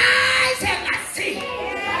 eyes have not seen,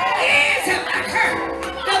 ears have not heard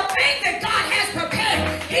the thing that God has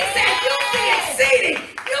prepared. He said, you see exceeding,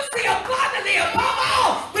 you see abundantly above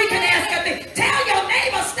all we can ask a thing. Tell your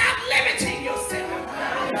neighbor, stop limiting yourself.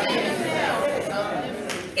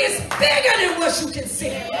 It's bigger than what you can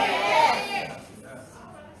see.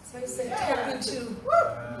 So he said, tap into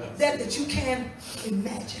that you can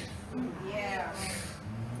imagine.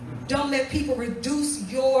 Don't let people reduce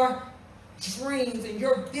your dreams and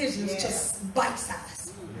your visions to bite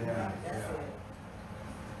size.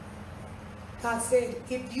 God said,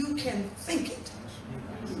 if you can think it,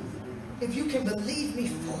 if you can believe me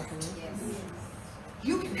for it,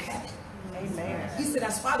 you can have it. Amen. He said,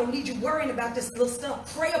 that's why I don't need you worrying about this little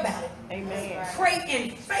stuff. Pray about it. Amen. Pray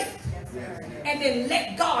in faith. And then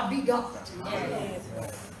let God be God.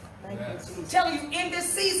 Thank you, Jesus. Telling you in this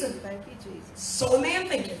season, Thank you, Jesus. so a man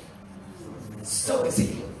thinketh, so is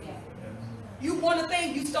he. You want a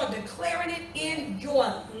thing, you start declaring it in your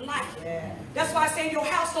life. That's why I say in your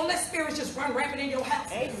house, don't let spirits just run rampant in your house.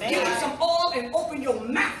 Amen. Give you some oil and open your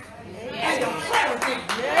mouth and declare a thing.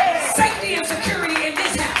 Safety and security in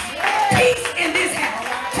this house. Peace in this house.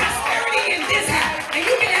 Prosperity in this house. And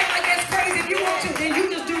you can act like that's crazy if you want to. Then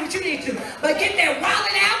you just do what you need to. But get that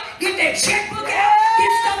wallet out. Get that checkbook out.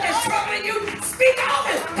 Get stuff that's troubling you.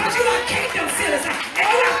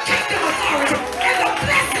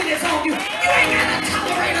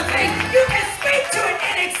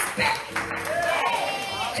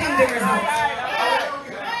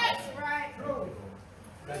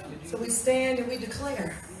 So we stand and we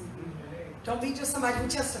declare. Don't be just somebody who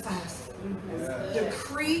testifies.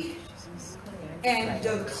 Decree and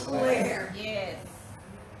declare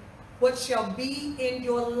what shall be in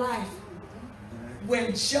your life.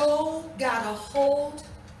 When Job got a hold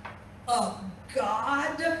of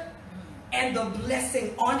God and the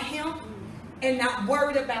blessing on him and not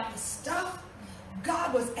worried about the stuff,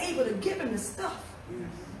 God was able to give him the stuff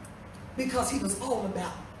because he was all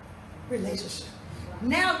about relationship.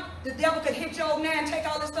 Now the devil could hit Job now and take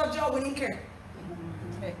all this stuff. Job wouldn't even care.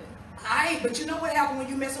 But you know what happened when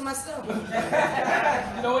you mess with my stuff? You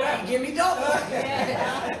know what happened? Give me double.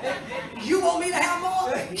 You want me to have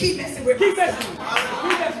more? Keep messing with me. Keep messing with me.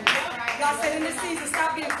 Keep messing with me. God said in this season,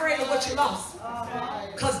 stop being afraid of what you lost.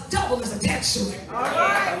 Because double is attached to it.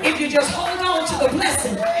 If you just hold on to the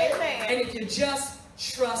blessing. And if you just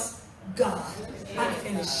trust God. I'm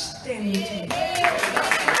finished. Stand with me.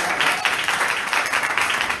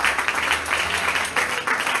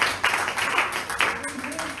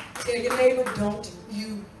 Tell your neighbor, don't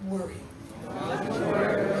you worry. Don't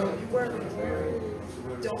you worry.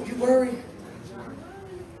 Don't you worry.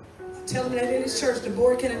 Tell them that in this church, the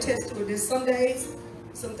board can attest to it. There's some days,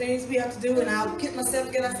 some things we have to do, and I'll get myself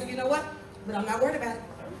together. I say, you know what? But I'm not worried about it.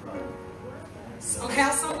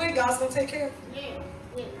 Somehow, some way, God's going to take care of it.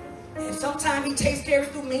 And sometimes he takes care of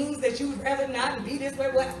it through means that you would rather not be this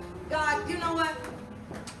way. Well, God, you know what?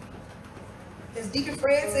 As Deacon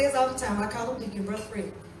Fred says all the time, I call him Deacon Brother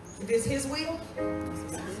Fred. If it's his will,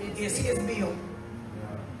 it's his bill.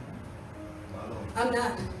 I'm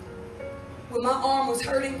not. When my arm was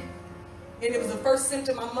hurting, and it was the first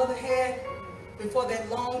symptom my mother had before that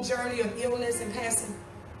long journey of illness and passing,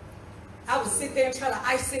 I would sit there and try to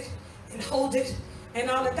ice it and hold it. And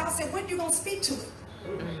all that. God said, when are you going to speak to it?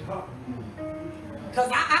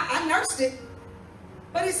 Because I nursed it.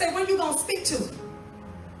 But he said, when are you going to speak to it?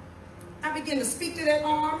 I began to speak to that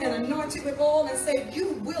arm and anoint it with oil and say,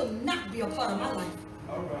 you will not be a part of my life.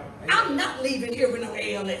 I'm not leaving here with no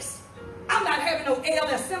ALS. I'm not having no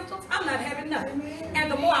ALS symptoms. I'm not having nothing.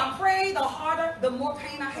 And the more I pray, the harder, the more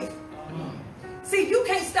pain I have. See, you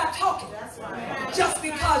can't stop talking just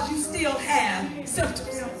because you still have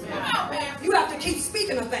symptoms. You have to keep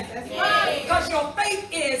speaking of things. Because your faith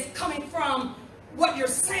is coming from what you're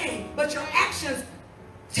saying, but your actions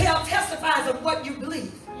testifies of what you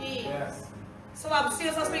believe. Yes. So I was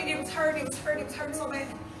still speaking. It was hurting so bad.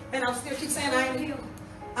 And I would still keep saying, I am healed.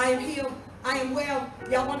 I am healed. I am well.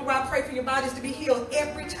 Y'all wonder why I pray for your bodies to be healed.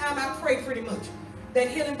 Every time I pray, pretty much, that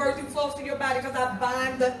healing virtue flows through your body because I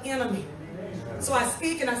bind the enemy. So I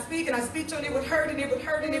speak and I speak and I speak to it. It would hurt and it would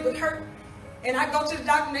hurt and it would hurt. And I go to the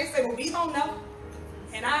doctor and they say, well, we don't know.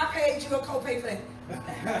 And I paid you a copay for that.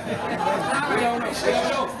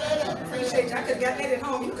 Appreciate you. I could have got that at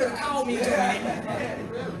home. You could have called me tonight.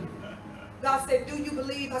 God said, do you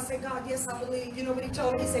believe? I said, God, yes, I believe. You know what he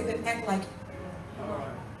told me? He said, then act like it.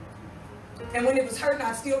 And when it was hurting,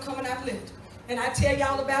 I'd still come and I'd lift. And I tell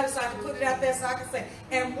y'all about it so I can put it out there so I can say.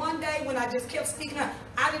 And one day when I just kept speaking out,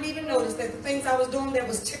 I didn't even notice that the things I was doing that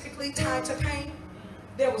was typically tied to pain,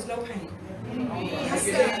 there was no pain. Yes,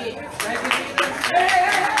 you know,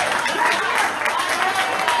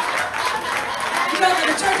 in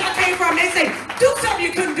the church I came from, they say, do something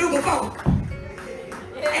you couldn't do before.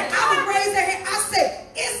 And I would raise their hand. I said,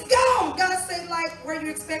 it's gone. God said, like, were you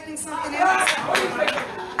expecting something else?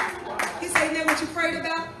 He said, isn't that what you prayed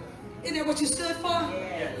about? Isn't that what you stood for?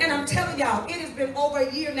 And I'm telling y'all, it has been over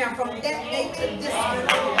a year now from that day to this day.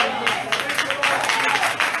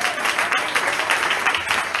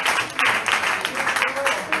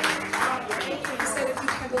 He said, if you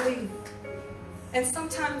can believe. And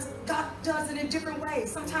sometimes God does it in different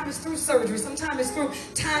ways. Sometimes it's through surgery. Sometimes it's through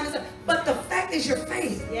time. But the fact is your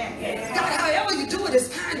faith. God, however you do it is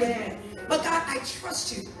fine with me. But God, I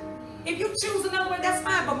trust you. If you choose another way, that's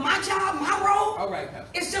fine. But my job, my role,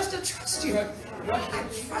 is just to trust you. I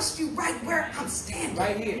trust you right where I'm standing.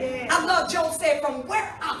 Right here. I love Job said, from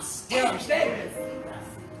where I'm standing,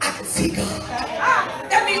 I can see God.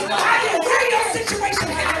 That means no matter where your situation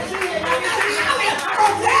is,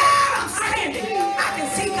 from where I'm standing, I can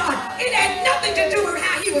see God. It had nothing to do with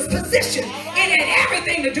how he was positioned. It had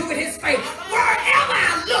everything to do with his faith. Wherever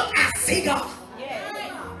I look, I see God.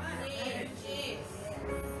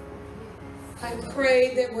 I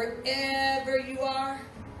pray that wherever you are,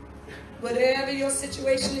 whatever your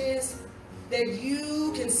situation is, that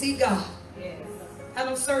you can see God. I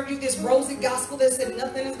don't serve you this rosy gospel that said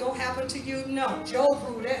nothing is going to happen to you. No, Job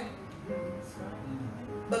proved that.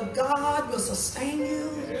 But God will sustain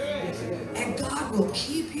you, and God will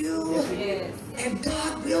keep you, and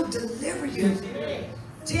God will deliver you.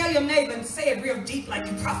 Tell your neighbor and say it real deep like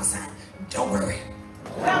you prophesying. Don't worry.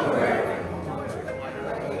 Don't worry.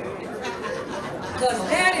 Because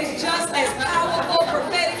that is just as powerful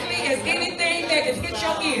prophetically as anything that can hit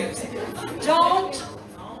your ears. Don't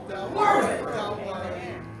worry.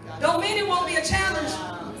 Don't mean it won't be a challenge,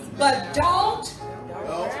 but don't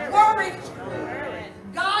worry.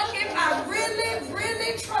 God, if I really,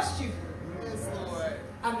 really trust you,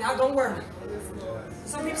 I'm not going to worry.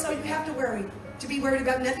 Some people say you have to worry. To be worried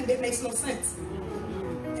about nothing that makes no sense.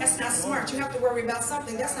 That's not smart. You have to worry about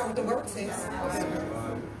something. That's not what the word says.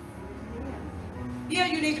 Yeah,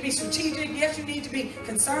 you need to be strategic. Yes, you need to be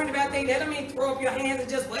concerned about things. That don't mean throw up your hands and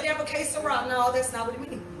just whatever case around. No, that's not what it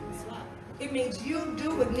means. It means you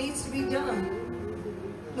do what needs to be done.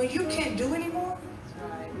 When you can't do anymore,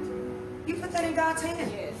 you put that in God's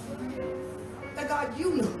hand. That God,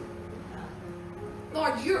 you know.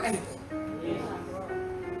 Lord, you're able.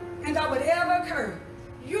 And God, whatever occurs,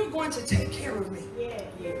 you're going to take care of me.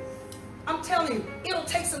 I'm telling you, it'll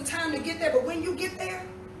take some time to get there, but when you get there,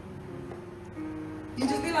 you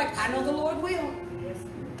just be like, I know the Lord will.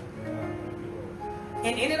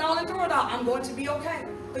 And in it all and through it all, I'm going to be okay.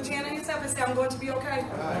 Put your hand on yourself and say, I'm going to be okay.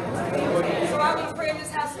 So I want to pray in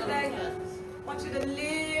this house today. I want you to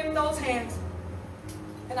lift those hands.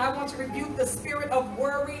 And I want to rebuke the spirit of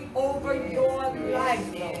worry over your life.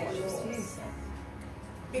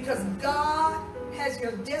 Because God has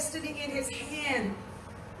your destiny in his hand.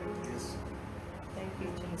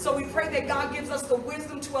 So we pray that God gives us the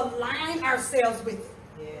wisdom to align ourselves with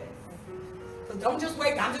it. So don't just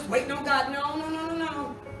wait. I'm just waiting on God. No, no, no, no,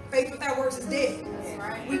 no. Faith without works is dead.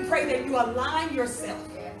 We pray that you align yourself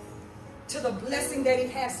to the blessing that he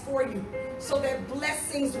has for you, so that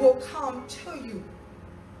blessings will come to you.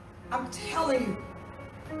 I'm telling you,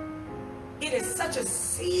 it is such a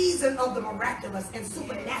season of the miraculous and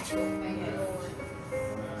supernatural.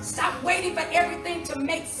 Stop waiting for everything to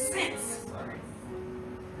make sense.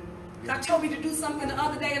 God told me to do something the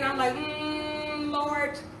other day, and I'm like,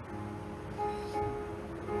 Lord.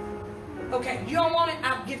 Okay, you don't want it?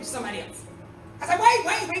 I'll give it to somebody else. I said,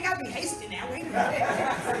 wait, we gotta be hasty now. Wait a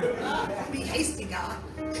minute. Don't be hasty, God.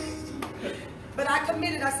 But I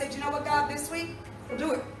committed. I said, you know what, God, this week, we'll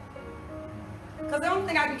do it. Because the only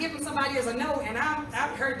thing I can give somebody is a no, and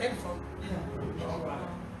I've heard that before.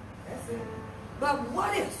 But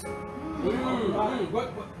what if?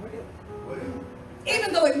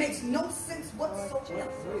 Even though it makes no sense whatsoever.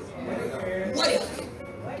 What if?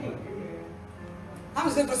 I'm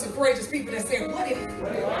just looking for some courageous people that say, what if?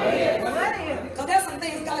 Because there's some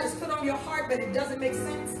things God has put on your heart, but it doesn't make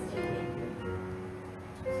sense.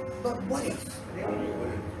 But what if?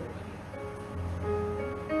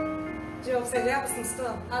 Job said, that was some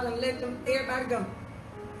stuff. I done let everybody go.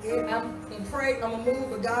 I'm going to pray, I'm going to move,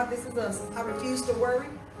 but God, this is us. I refuse to worry.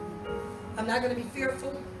 I'm not going to be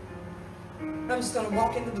fearful. I'm just going to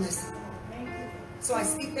walk in the blessing. So I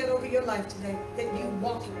speak that over your life today, that you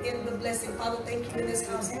walk in the blessing. Father, thank you in this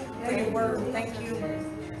house for your word. Thank you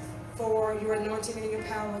for your anointing and your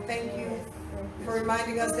power. Thank you for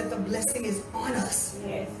reminding us that the blessing is on us.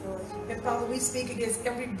 And Father, we speak against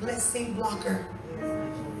every blessing blocker.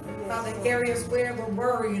 Father, areas where we're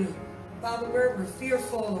worried, Father, where we're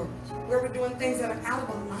fearful, or where we're doing things that are out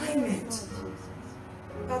of alignment.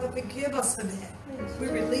 Father, forgive us for that. We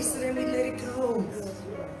release it and we let it go.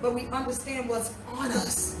 But we understand what's on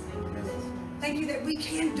us. Thank you that we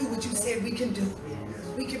can do what you said we can do.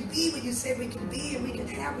 We can be what you said we can be, and we can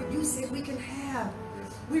have what you said we can have.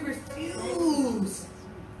 We refuse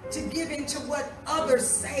to give in to what others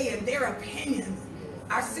say and their opinion,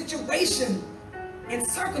 our situation and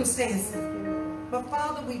circumstances. But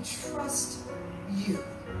Father, we trust you.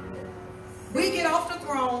 We get off the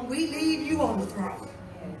throne, we leave you on the throne.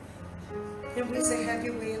 And we say, have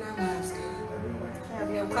your way in our lives,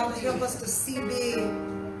 God. Father, help us to see big,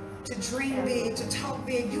 to dream big, to talk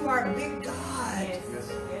big. You are a big God.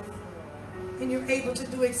 And you're able to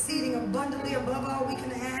do exceeding abundantly above all we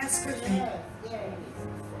can ask or think.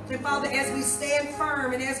 And Father, as we stand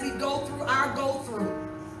firm and as we go through our go-through,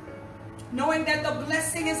 knowing that the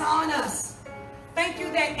blessing is on us. Thank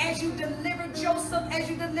you that as you delivered Joseph, as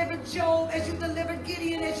you delivered Job, as you delivered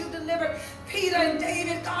Gideon, as you delivered Peter and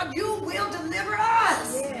David, God, you will deliver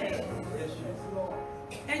us.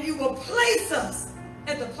 And you will place us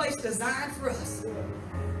at the place designed for us.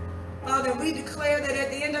 Father, we declare that at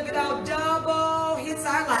the end of it all, double hits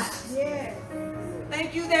our lives.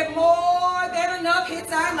 Thank you that more than enough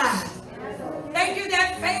hits our lives. Thank you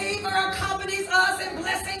that favor accompanies us and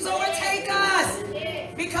blessings overtake us.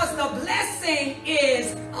 Because the blessing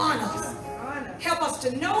is on us. Help us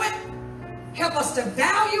to know it. Help us to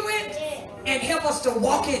value it. and help us to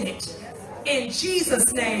walk in it. In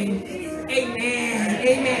Jesus' name, amen.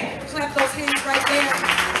 Amen. Clap those hands right there.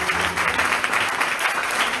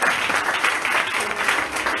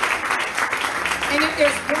 And if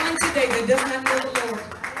there's one today that does not know the Lord,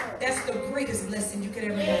 that's the greatest blessing you could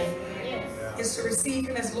ever have. Is to receive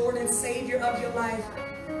him as Lord and Savior of your life.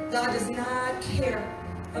 God does not care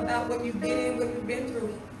about what you've been in, what you've been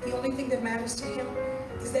through. The only thing that matters to him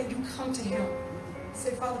is that you come to him.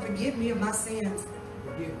 Say, Father, forgive me of my sins.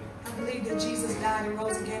 I believe that Jesus died and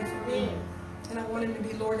rose again for me. And I want him to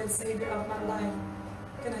be Lord and Savior of my life.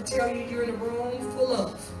 Can I tell you, you're in a room full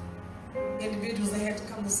of individuals that have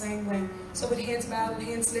to come the same way. So with hands bowed and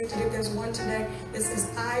hands lifted, if there's one today that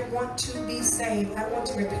says, I want to be saved. I want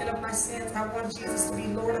to repent of my sins. I want Jesus to be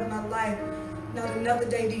Lord of my life. Not another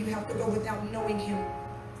day do you have to go without knowing him.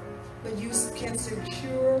 But you can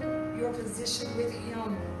secure your position with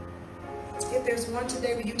him. If there's one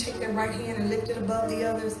today where you take that right hand and lift it above the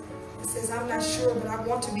others, it says, I'm not sure, but I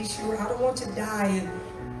want to be sure. I don't want to die and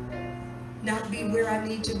not be where I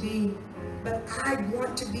need to be. But I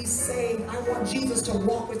want to be saved. I want Jesus to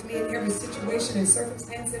walk with me in every situation and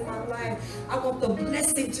circumstance in my life. I want the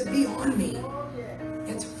blessing to be on me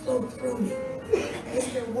and to flow through me.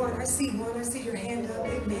 Is there one? I see one. I see your hand up.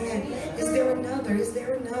 Amen. Is there another? Is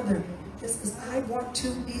there another? This is, I want to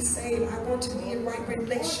be saved. I want to be in right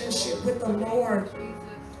relationship with the Lord.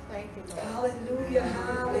 Hallelujah.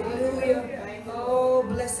 Hallelujah. Oh,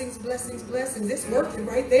 blessings, blessings, blessings. It's working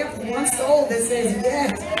right there for one soul that says,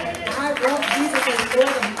 yes, I want Jesus as Lord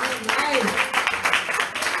of my life.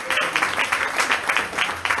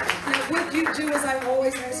 Now, what you do is I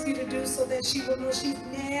always ask you to do so that she will know she's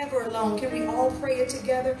never alone. Can we all pray it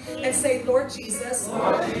together and say, Lord Jesus,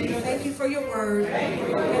 thank you for your word.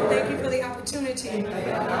 And thank you for the opportunity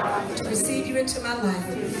to receive you into my life.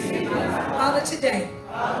 Father, today,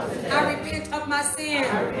 I repent of my sin.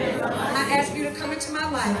 I ask you to come into my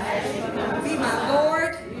life. Be my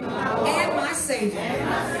Lord and my Savior.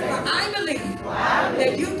 For I believe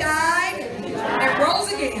that you died and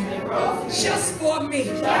rose again just for me.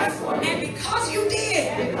 And because you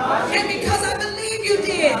did, and because I believe you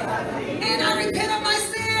did, and I repent of my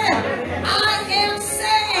sin, I am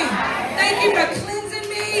saved. Thank you for cleansing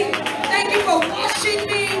me. Thank you for washing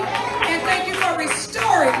me. And thank you for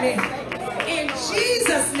restoring me. In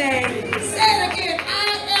Jesus' name, say it again, I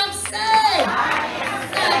am saved.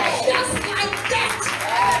 And just like that,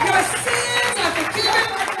 your sins are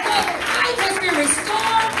forgiven, your life has been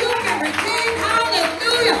restored, you've been redeemed.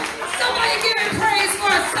 Hallelujah. Somebody give him praise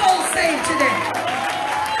for a soul saved today.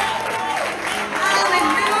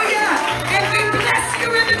 Hallelujah. And we bless you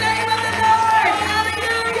in the name of the Lord.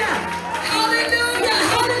 Hallelujah. Hallelujah.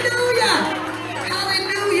 Hallelujah.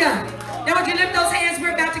 Hallelujah. Now would you lift those hands?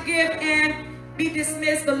 We're about to give and be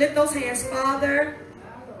dismissed, but lift those hands. Father,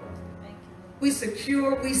 we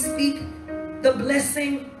secure, we speak the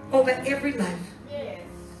blessing over every life.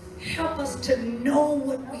 Help us to know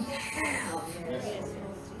what we have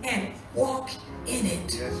and walk in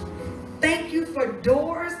it. Thank you for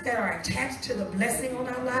doors that are attached to the blessing on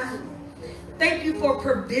our lives. Thank you for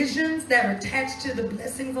provisions that are attached to the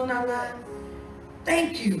blessings on our lives.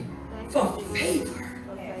 Thank you for favor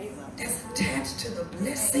that's attached to the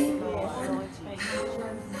blessing on our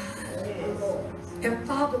lives. And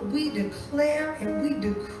Father, we declare and we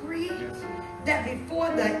decree that before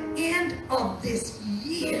the end of this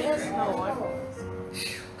year,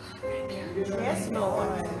 Yes,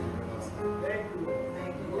 Lord.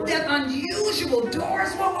 that unusual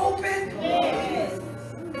doors will open.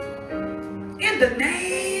 In the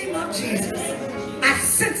name of Jesus. I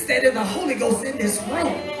sense that in the Holy Ghost in this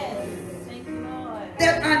room.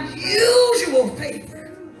 That unusual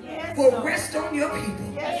favor will rest on your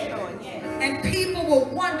people. And people will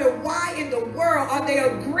wonder why in the world are they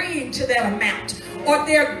agreeing to that amount or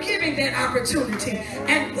they're giving that opportunity.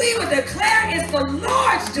 And we will declare it's the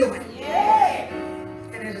Lord's doing.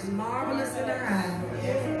 And it is marvelous in our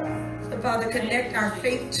eyes. So Father, connect our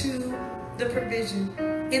faith to the provision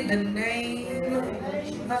in the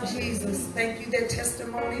name of Jesus. Thank you that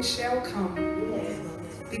testimony shall come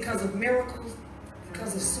because of miracles,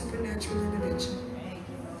 because of supernatural intervention.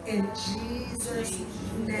 In Jesus'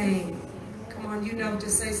 name. Come on, you know,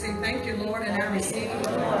 just say thank you, Lord, and I receive.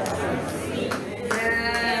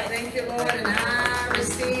 Yeah, thank you, Lord, and I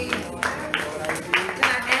receive. Can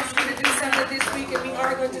I ask you to do something this week? And we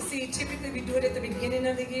are going to see, typically we do it at the beginning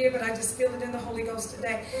of the year, but I just feel it in the Holy Ghost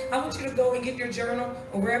today. I want you to go and get your journal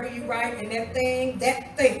or wherever you write, and that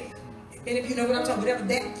thing, and if you know what I'm talking about,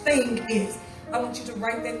 whatever that thing is, I want you to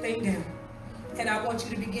write that thing down. And I want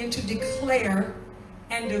you to begin to declare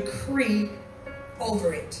and decree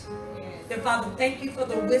over it. That, Father, thank you for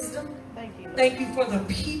the wisdom. Thank you. Thank you for the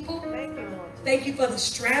people. Thank you, Lord. Thank you for the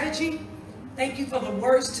strategy. Thank you for the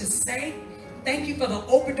words to say. Thank you for the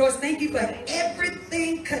open doors. Thank you for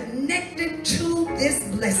everything connected to this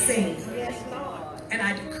blessing. Yes, Lord. And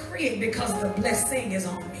I decree it because the blessing is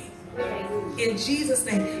on me. In Jesus'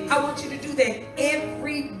 name. I want you to do that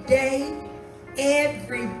every day.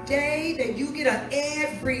 Every day that you get a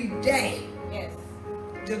every day. Yes.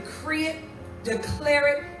 Decree it, declare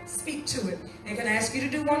it, speak to it. And can I ask you to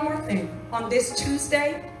do one more thing? On this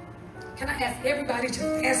Tuesday, can I ask everybody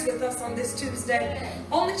to fast with us on this Tuesday?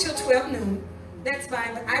 Only till 12 noon. That's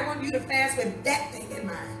fine, but I want you to fast with that thing in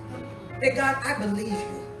mind. That God, I believe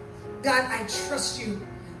you. God, I trust you.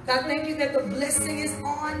 God, thank you that the blessing is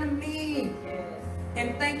on me.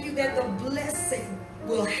 And thank you that the blessing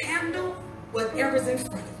will handle whatever's in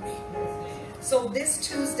front of me. So this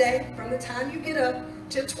Tuesday, from the time you get up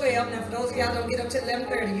till 12, now for those of y'all don't get up till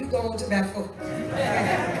 11:30, you go on to about 4.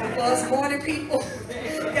 For us morning people,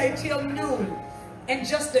 okay, till noon. And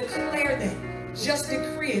just declare that. Just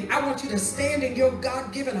decree it. I want you to stand in your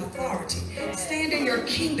God-given authority. Stand in your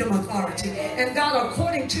kingdom authority. And God,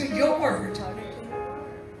 according to your word,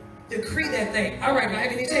 decree that thing. All right, do I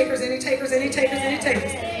have any takers, any takers, any takers, any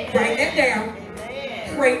takers? Write that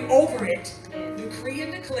down. Pray over it. Decree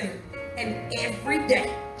and declare. And every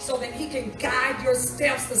day, so that he can guide your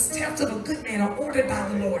steps. The steps of a good man are ordered by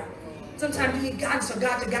the Lord. Sometimes you need guidance for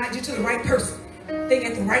God to guide you to the right person. Thing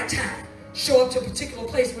at the right time. Show up to a particular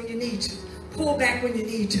place when you need to. Pull back when you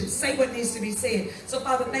need to. Say what needs to be said. So,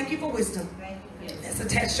 Father, thank you for wisdom. That's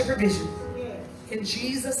attached to provision. In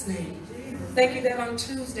Jesus' name. Thank you that on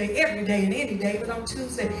Tuesday, every day and any day, but on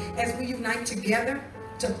Tuesday, as we unite together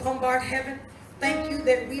to bombard heaven, thank you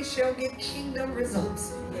that we shall get kingdom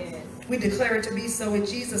results. We declare it to be so in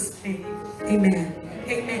Jesus' name. Amen.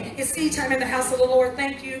 Amen. It's seed time in the house of the Lord.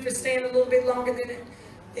 Thank you for staying a little bit longer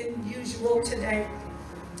than usual today.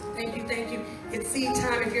 Thank you, thank you. It's seed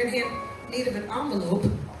time. If you're in need of an envelope,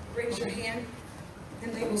 raise your hand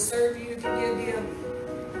and they will serve you. If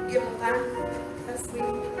you give a line, as we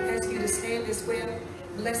ask you to stand as well.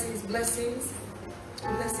 Blessings, blessings.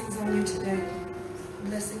 Blessings on you today.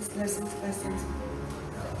 Blessings, blessings, blessings.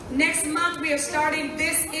 Next month we are starting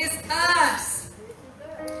This Is Us.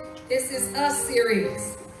 This Is Us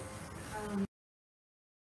series.